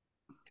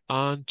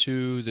 on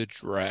to the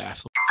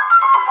draft.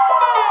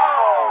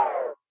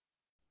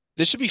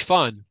 This should be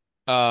fun.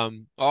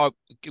 I'm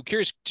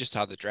curious just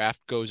how the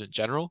draft goes in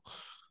general,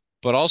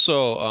 but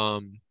also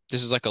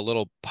this is like a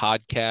little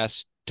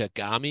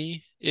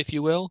podcastigami, if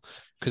you will,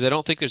 because I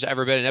don't think there's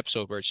ever been an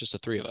episode where it's just the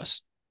three of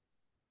us.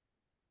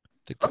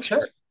 Oh shit.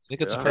 I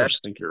think it's a Yeah, I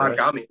first. think you're right.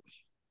 Got me.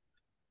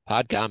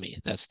 Podgami.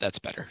 That's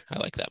better. I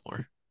like that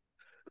more.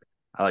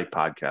 I like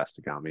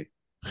Podcastigami.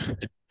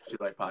 You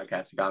like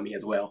Podcastigami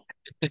as well.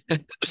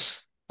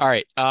 All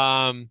right.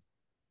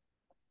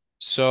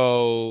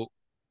 So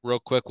real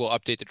quick, we'll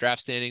update the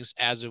draft standings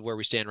as of where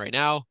we stand right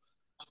now.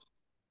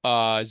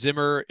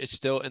 Zimmer is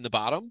still in the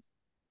bottom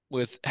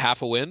with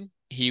half a win.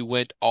 He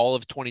went all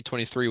of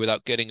 2023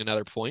 without getting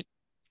another point.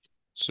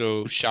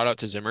 So shout out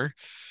to Zimmer.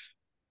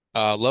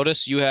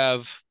 Lotus, you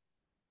have.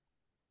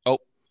 Oh,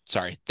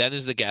 sorry. Then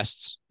is the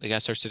guests. The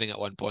guests are sitting at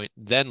 1 point.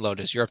 Then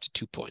Lotus, you're up to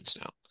 2 points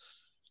now.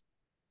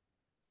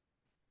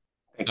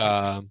 Thank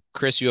you.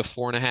 Chris, you have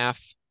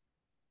 4.5.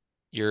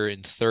 You're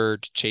in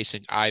third,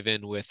 chasing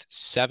Ivan with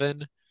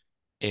 7,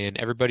 and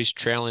everybody's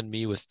trailing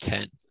me with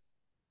 10.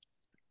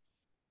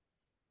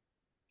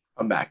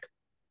 I'm back.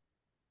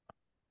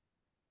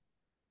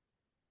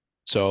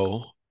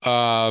 So,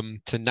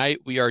 tonight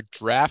we are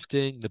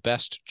drafting the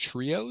best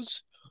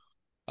trios,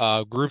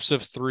 groups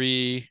of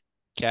 3,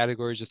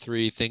 categories of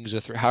 3, things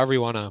of 3, however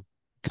you want to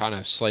kind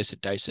of slice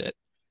and dice it.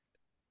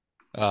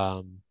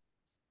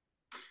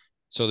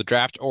 So the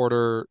draft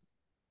order,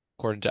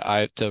 according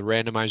to the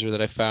randomizer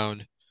that I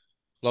found,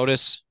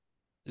 Lotus,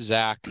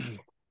 Zach,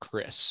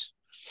 Chris.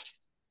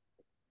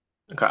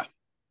 Okay.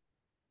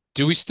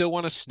 Do we still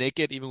want to snake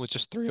it even with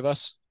just 3 of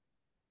us?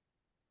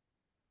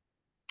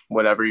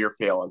 Whatever you're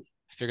feeling.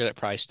 I figure that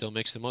probably still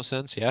makes the most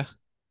sense. Yeah.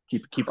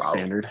 Keep the Probably.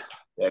 standard.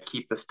 Yeah,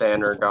 keep the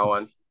standard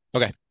going.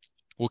 Okay.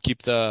 We'll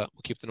keep the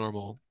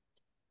normal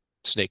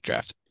snake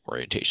draft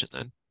orientation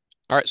then.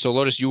 All right. So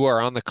Lotus, you are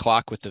on the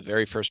clock with the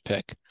very first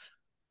pick.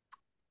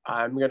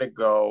 I'm gonna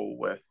go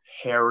with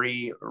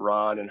Harry,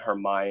 Ron, and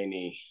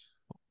Hermione.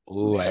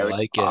 Ooh, I Harry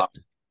like Potter.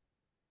 it.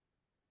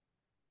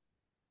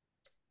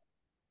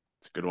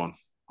 It's a good one.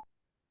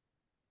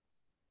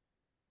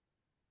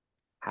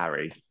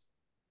 Harry.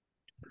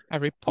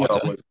 Harry You know, Potter.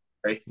 it was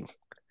Harry.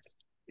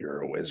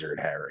 You're a wizard,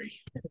 Harry.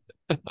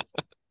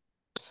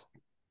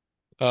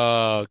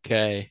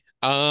 Okay.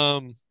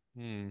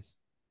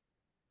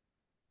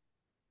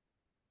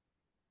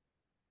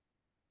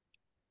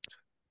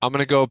 I'm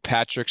gonna go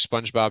Patrick,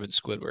 SpongeBob, and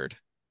Squidward.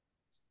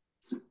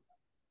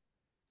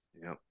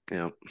 Yep.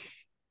 Yep.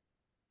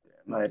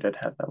 I did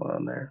have that one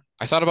on there.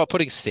 I thought about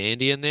putting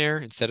Sandy in there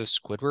instead of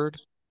Squidward,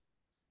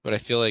 but I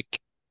feel like,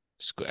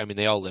 I mean,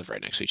 they all live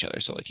right next to each other,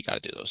 so like you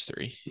got to do those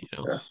 3, you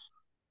know. Yeah.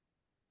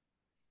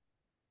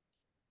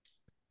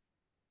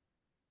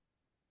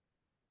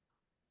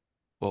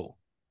 Whoa.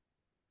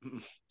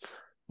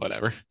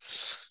 Whatever.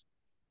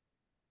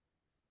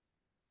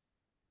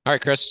 All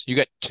right, Chris, you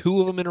got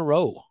 2 of them in a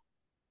row.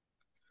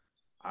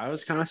 I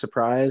was kind of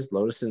surprised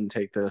Lotus didn't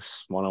take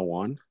this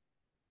 101.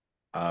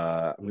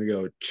 I'm gonna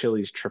go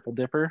Chili's Triple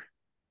Dipper.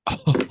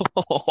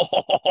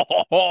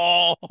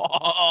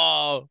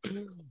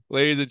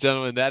 Ladies and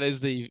gentlemen, that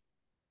is the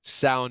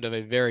sound of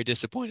a very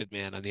disappointed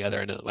man on the other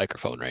end of the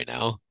microphone right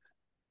now.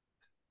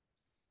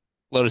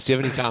 Lotus, do you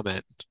have any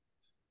comment?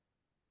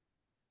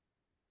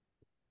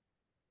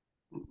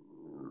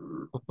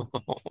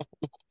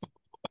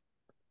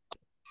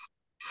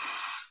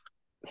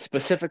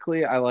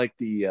 Specifically, I like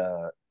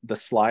the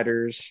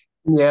sliders,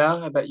 Yeah,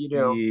 I bet you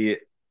do.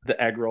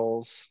 the egg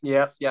rolls,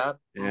 Yep, yeah.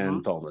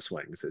 and boneless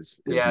wings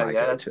is Yeah, my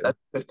yeah, go-to. that's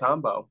a good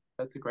combo.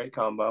 That's a great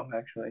combo,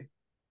 actually.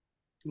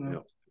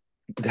 Yep.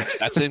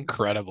 That's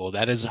incredible.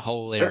 That is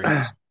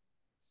hilarious.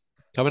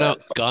 Coming out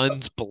That's fun.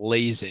 guns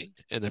blazing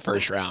in the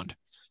first round.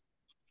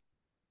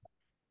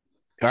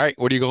 All right,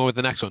 what are you going with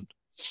the next one?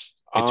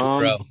 Get 2 in a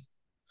I'm row.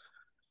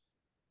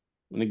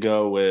 gonna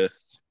go with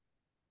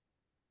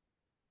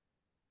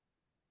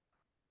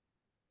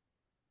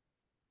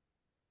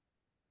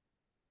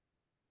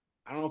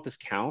I don't know if this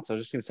counts. I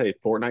was just gonna say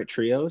Fortnite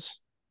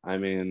trios. I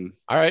mean,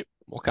 All right,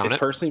 we'll count it's it.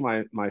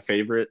 personally my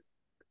favorite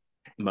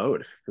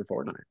mode for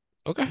Fortnite.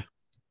 Okay,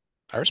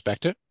 I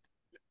respect it.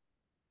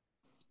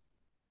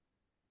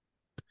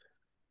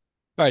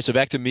 All right, so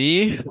back to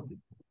me. I'm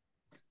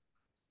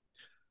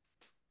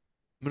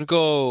gonna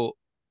go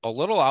a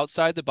little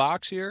outside the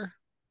box here,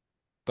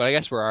 but I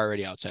guess we're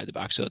already outside the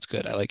box, so it's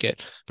good. I like it.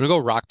 I'm gonna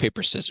go rock,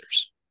 paper,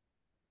 scissors.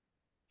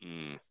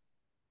 Mm.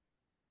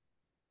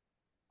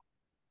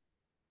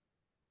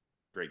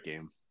 Great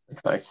game.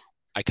 That's nice.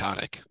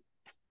 Iconic.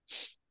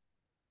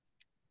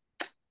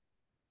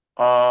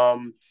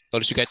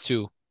 Notice you got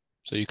 2,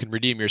 so you can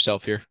redeem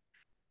yourself here.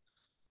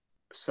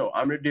 So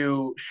I'm gonna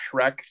do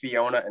Shrek,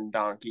 Fiona, and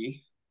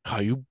Donkey.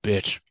 Oh, you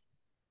bitch.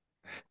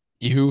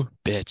 You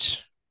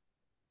bitch.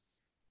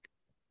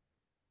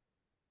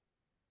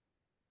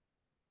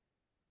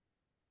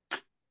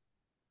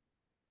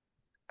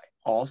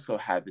 Also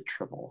had the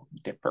Triple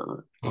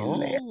Dipper in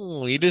there,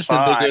 Oh, you just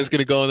didn't think it was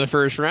gonna go in the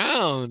first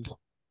round.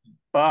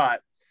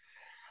 but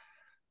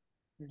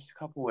there's a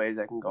couple ways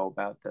I can go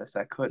about this.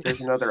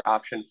 There's another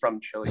option from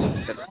Chili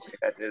specifically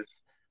that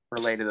is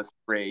related to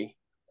 3.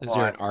 Is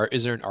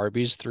there an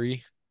Arby's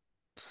 3?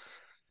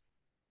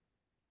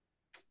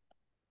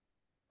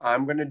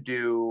 I'm gonna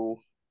do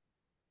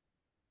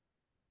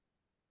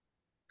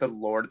the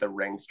Lord of the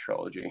Rings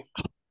trilogy.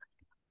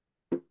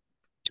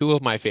 2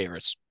 of my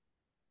favorites.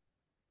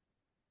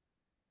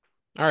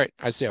 All right,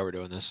 I see how we're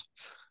doing this.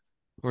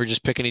 We're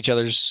just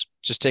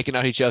just taking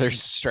out each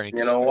other's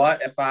strengths. You know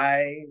what? If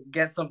I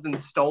get something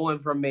stolen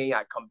from me,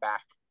 I come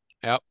back.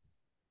 Yep.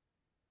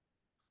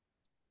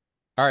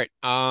 All right.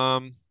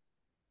 I'm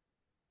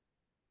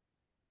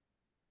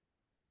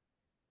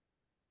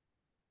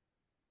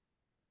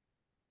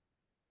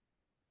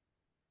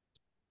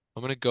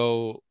gonna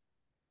go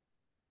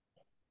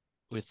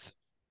with,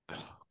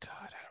 oh God,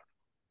 I don't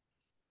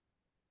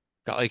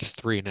got like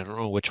three, and I don't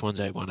know which ones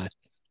I want to.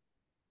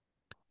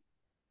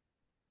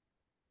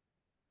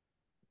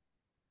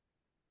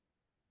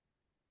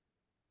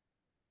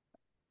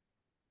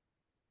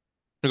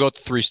 I'm gonna go with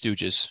the Three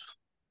Stooges.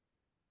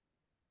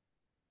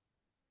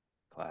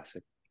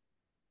 Classic.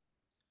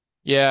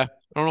 Yeah,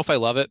 I don't know if I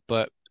love it,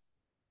 but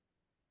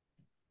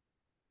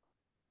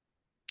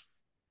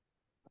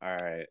All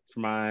right.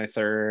 For my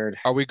third,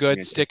 are we I'm good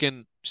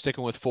gonna-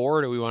 sticking with four,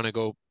 or do we want to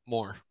go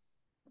more?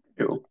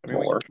 Do I mean,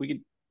 more. we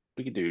could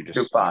do Do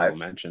just five. honorable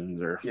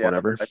mentions or Yeah.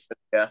 whatever.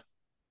 Yeah.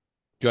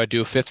 Do I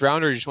do a fifth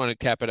round, or do you just want to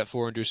cap it at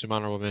four and do some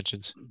honorable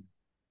mentions?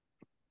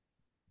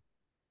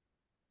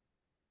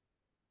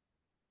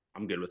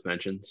 I'm good with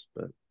mentions,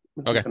 but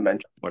Okay. Just a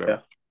mention. whatever.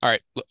 Yeah. All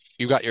right,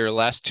 you got your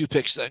last two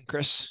picks then,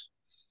 Chris.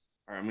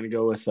 All right, I'm gonna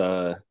go with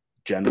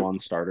Gen 1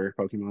 starter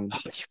Pokemon. Oh,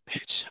 you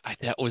bitch!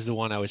 That was the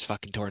one I was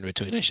fucking torn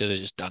between. I should have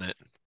just done it.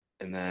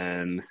 And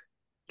then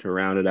to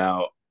round it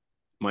out,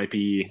 might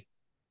be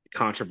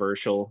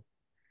controversial.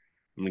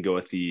 I'm gonna go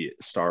with the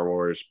Star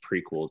Wars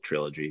prequel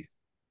trilogy,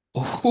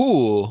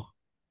 Ooh,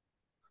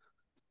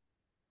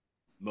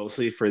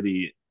 mostly for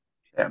the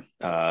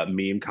Yeah.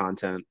 meme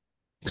content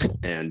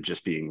and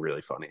just being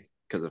really funny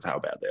because of how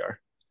bad they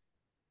are,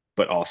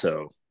 but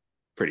also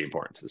pretty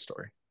important to the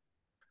story.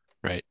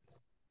 right.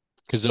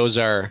 Because those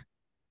are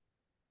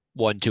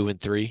 1, 2,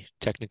 and 3,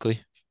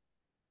 technically.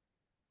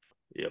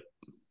 Yep.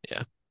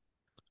 Yeah.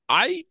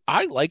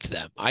 I liked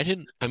them. I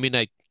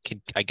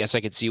guess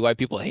I could see why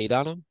people hate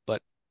on them,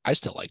 but I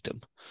still liked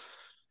them.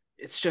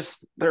 It's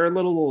just they're a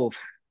little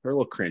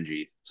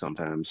cringy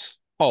sometimes,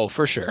 Oh,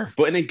 for sure.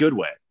 but in a good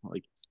way.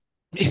 Like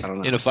I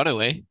don't know. In a funny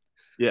way.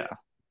 Yeah.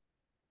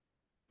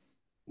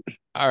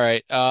 All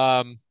right.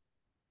 I'm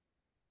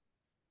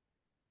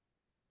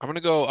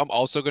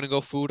also gonna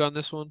go food on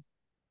this one.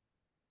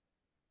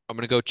 I'm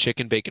gonna go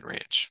chicken bacon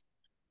ranch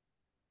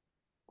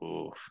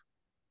Ooh.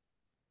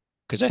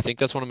 because I think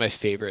that's one of my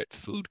favorite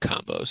food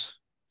combos.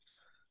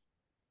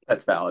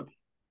 That's valid.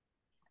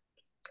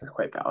 That's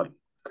quite valid.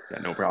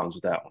 Got no problems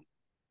with that one.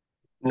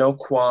 No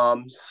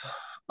qualms.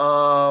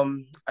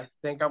 I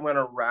think I'm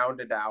gonna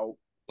round it out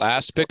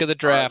Last pick of the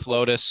draft,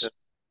 Lotus.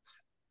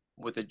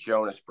 with the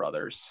Jonas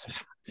Brothers.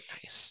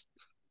 Nice.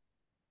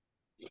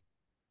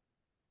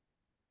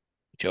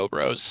 Joe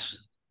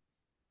Bros.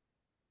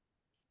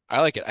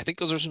 I like it. I think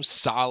those are some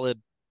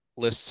solid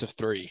lists of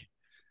three.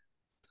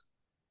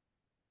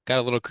 Got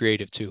a little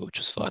creative too, which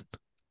was fun.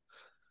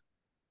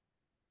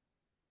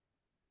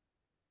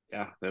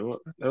 Yeah, they're a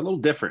little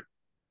different.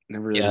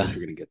 Never really know Yeah. if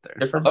you're gonna get there.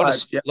 Different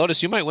Lotus, vibes. Yeah.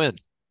 Lotus, you might win.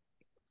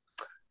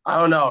 I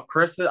don't know.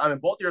 Chris, I mean,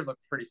 both yours look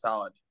pretty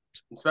solid,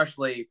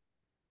 especially.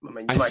 I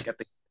mean, you I might th- get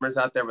the gamers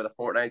out there with the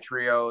Fortnite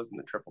trios and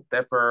the Triple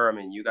Dipper. I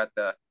mean, you got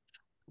the,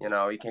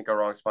 you can't go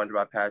wrong.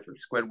 SpongeBob, Patrick,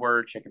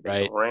 Squidward, Chicken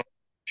Bacon Right. Ranch,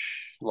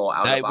 little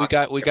out of the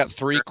We box. got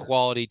three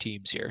quality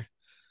teams here.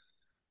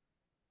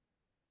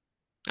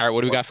 All right,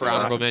 what do we got for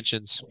honorable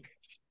mentions?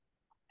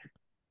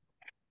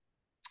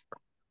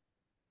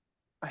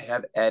 I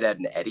have Ed,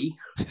 and Eddie.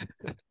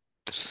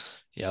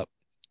 Yep.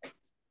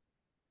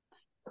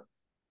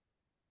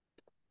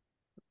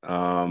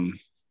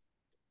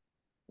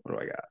 What do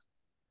I got?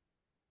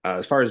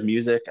 As far as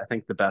music, I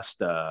think the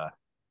best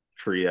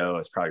trio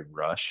is probably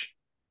Rush.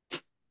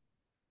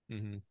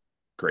 Mm-hmm.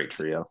 Great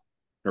trio.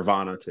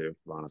 Nirvana too.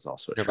 Nirvana's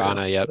also a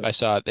Nirvana, trio. yep. I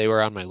saw it. They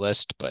were on my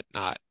list, but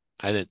I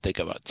didn't think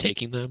about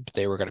taking them. But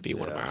they were going to be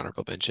one of my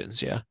honorable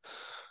mentions. Yeah.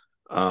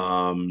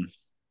 Might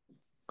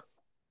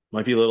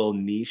be a little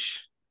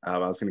niche. I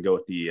was going to go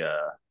with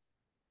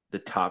the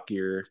Top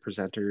Gear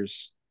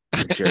presenters,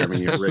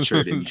 Jeremy,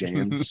 Richard, and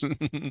James.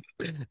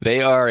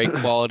 They are a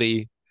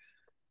quality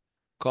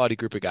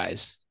group of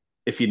guys.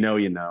 If you know,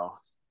 you know.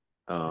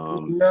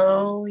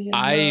 No,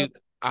 I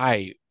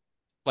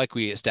like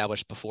we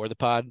established before the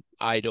pod,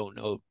 I don't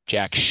know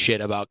jack shit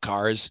about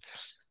cars,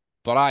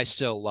 but I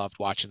still loved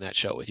watching that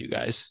show with you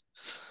guys.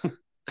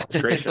 It's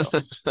a great show.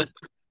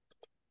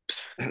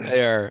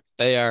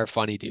 They are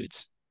funny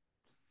dudes.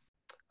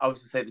 I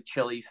was to say the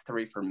Chili's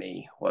 3 for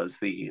me was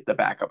the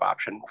backup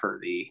option for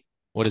the.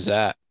 What is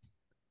that?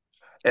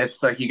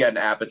 It's like you get an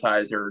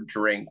appetizer,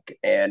 drink,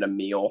 and a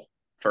meal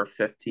for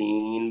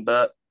 $15.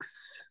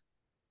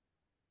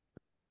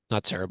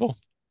 Not terrible.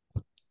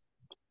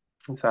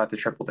 It's not the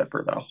Triple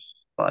Dipper though,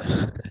 but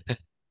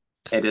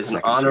it is an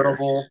Second tier.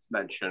 honorable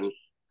mention.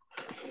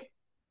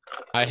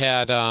 I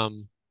had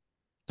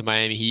the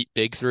Miami Heat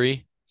Big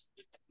Three.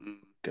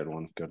 Good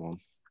one. Good one.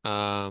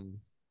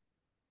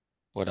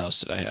 What else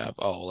did I have?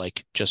 Oh,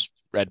 like just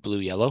red, blue,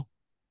 yellow.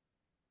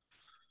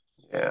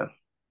 Yeah.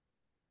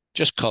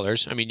 Just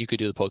colors. I mean, you could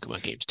do the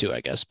Pokemon games too,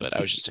 I guess, but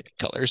I was just thinking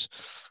colors.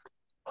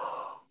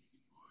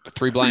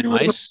 Three Blind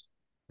Mice.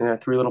 Yeah,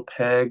 Three Little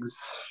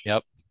Pigs.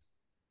 Yep.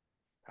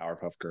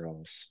 Powerpuff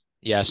Girls.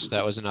 Yes,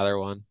 that was another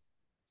one.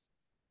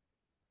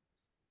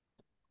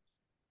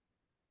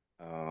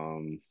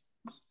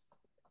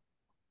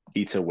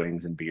 Pizza,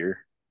 wings, and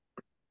beer.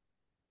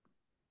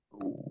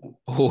 Ooh.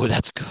 Oh,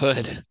 that's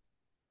good.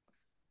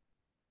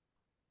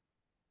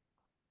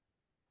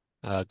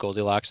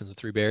 Goldilocks and the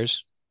Three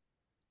Bears.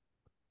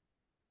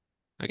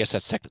 I guess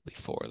that's technically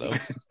 4 though.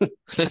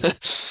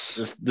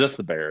 Just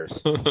the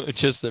Bears.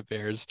 Just the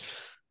Bears.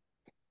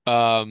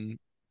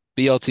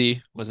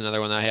 BLT was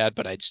another one I had,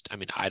 but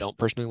I don't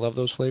personally love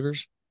those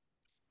flavors.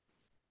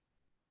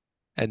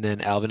 And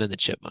then Alvin and the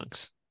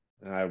Chipmunks.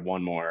 And I have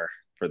one more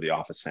for the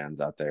Office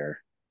fans out there.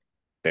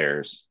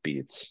 Bears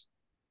beats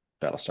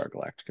Battlestar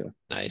Galactica.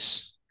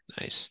 Nice.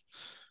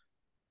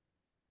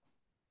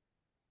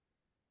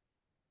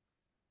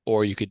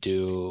 Or you could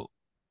do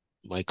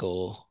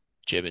Michael,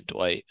 Jim, and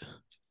Dwight.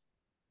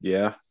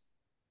 Yeah.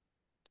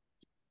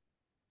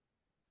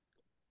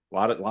 A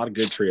lot of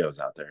good trios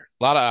out there.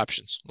 A lot of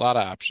options.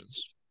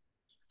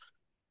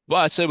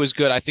 Well, I'd say it was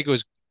good. I think it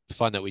was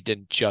fun that we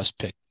didn't just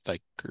pick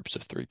like groups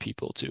of 3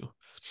 people to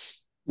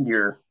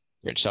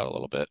branch out a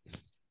little bit.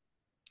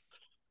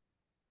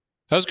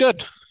 That was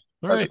good.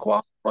 All That's right. a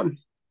quality one.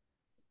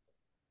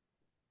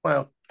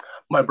 Well,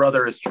 my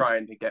brother is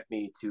trying to get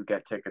me to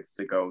get tickets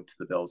to go to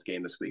the Bills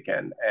game this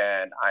weekend,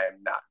 and I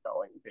am not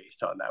going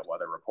based on that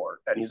weather report.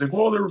 And he's like,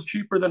 well, they're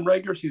cheaper than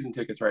regular season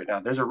tickets right now.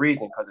 There's a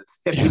reason, because it's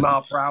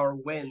 50-mile-per-hour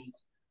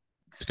winds.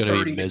 It's going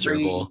to be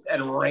miserable.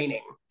 And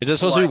raining. Is it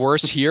supposed to be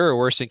worse here or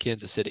worse in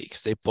Kansas City?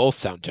 Because they both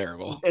sound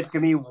terrible. It's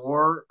going to be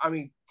worse. I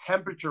mean,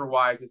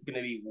 temperature-wise, it's going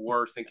to be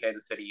worse in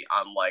Kansas City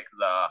on like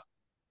the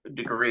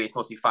degree. It's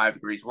supposed to be 5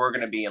 degrees. We're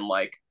going to be in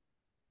like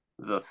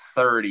the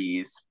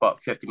 30s, but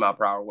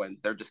 50-mile-per-hour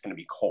winds. They're just going to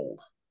be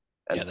cold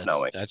and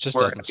snowing. That just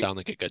doesn't sound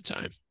like a good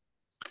time.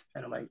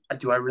 And I'm like,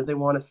 do I really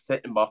want to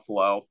sit in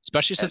Buffalo?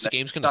 Especially since the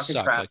game's going to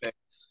suck. Like,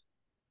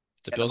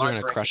 the Bills are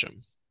going to crush them.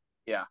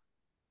 Yeah.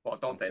 Well,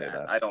 don't say that.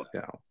 that. I don't.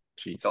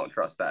 Jeez. Don't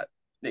trust that,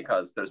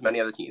 because there's many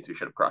other teams we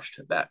should have crushed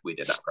that we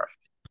did not crush.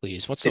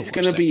 Please, it's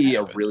going to be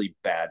a really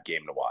bad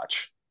game to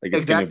watch. Like,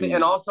 exactly,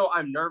 and also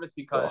I'm nervous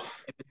because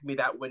if it's gonna be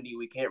that windy,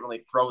 we can't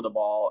really throw the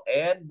ball.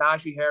 And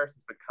Najee Harris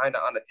has been kind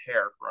of on a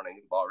tear running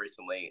the ball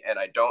recently, and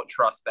I don't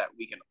trust that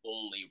we can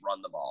only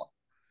run the ball.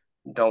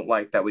 Don't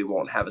like that we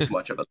won't have as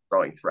much of a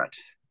throwing threat,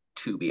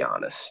 to be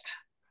honest.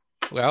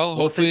 Well,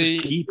 hopefully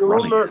keep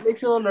running.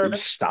 Makes me a little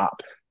nervous.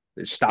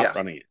 They stop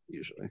running it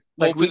usually.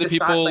 Hopefully the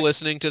people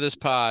listening to this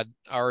pod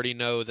already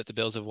know that the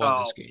Bills have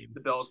won this game.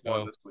 The Bills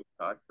won this week.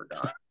 I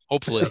forgot.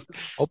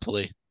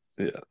 Hopefully.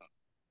 Yeah.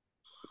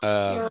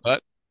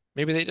 But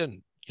maybe they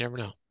didn't. You never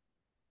know.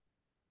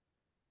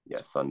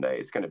 Yeah, Sunday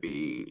is going to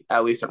be,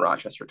 at least in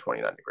Rochester,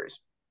 29 degrees.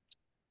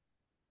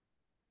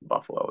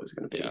 Buffalo is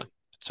going to be. Yeah, it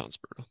sounds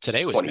brutal.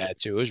 Today was bad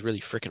too. It was really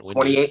freaking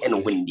windy. 28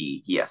 and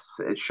windy. Yes,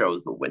 it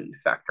shows the wind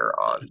factor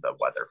on the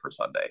weather for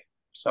Sunday.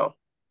 So.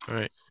 All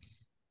right.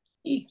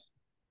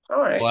 All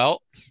right.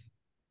 Well,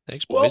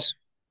 thanks, boys.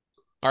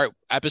 All right,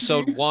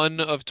 episode 1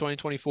 of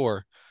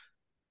 2024.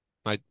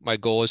 My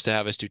goal is to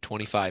have us do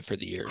 25 for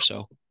the year,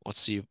 so let's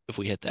see if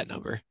we hit that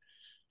number.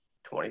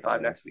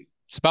 25 next week.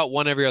 It's about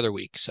 1 every other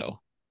week, so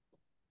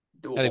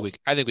Doable.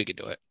 I think we can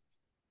do it.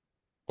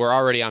 We're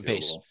already on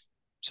pace,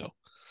 so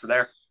we're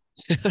there.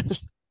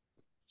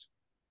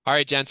 All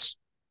right, gents.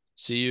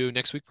 See you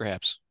next week,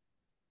 perhaps.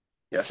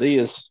 Yes. See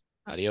you.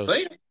 Adios.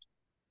 See ya.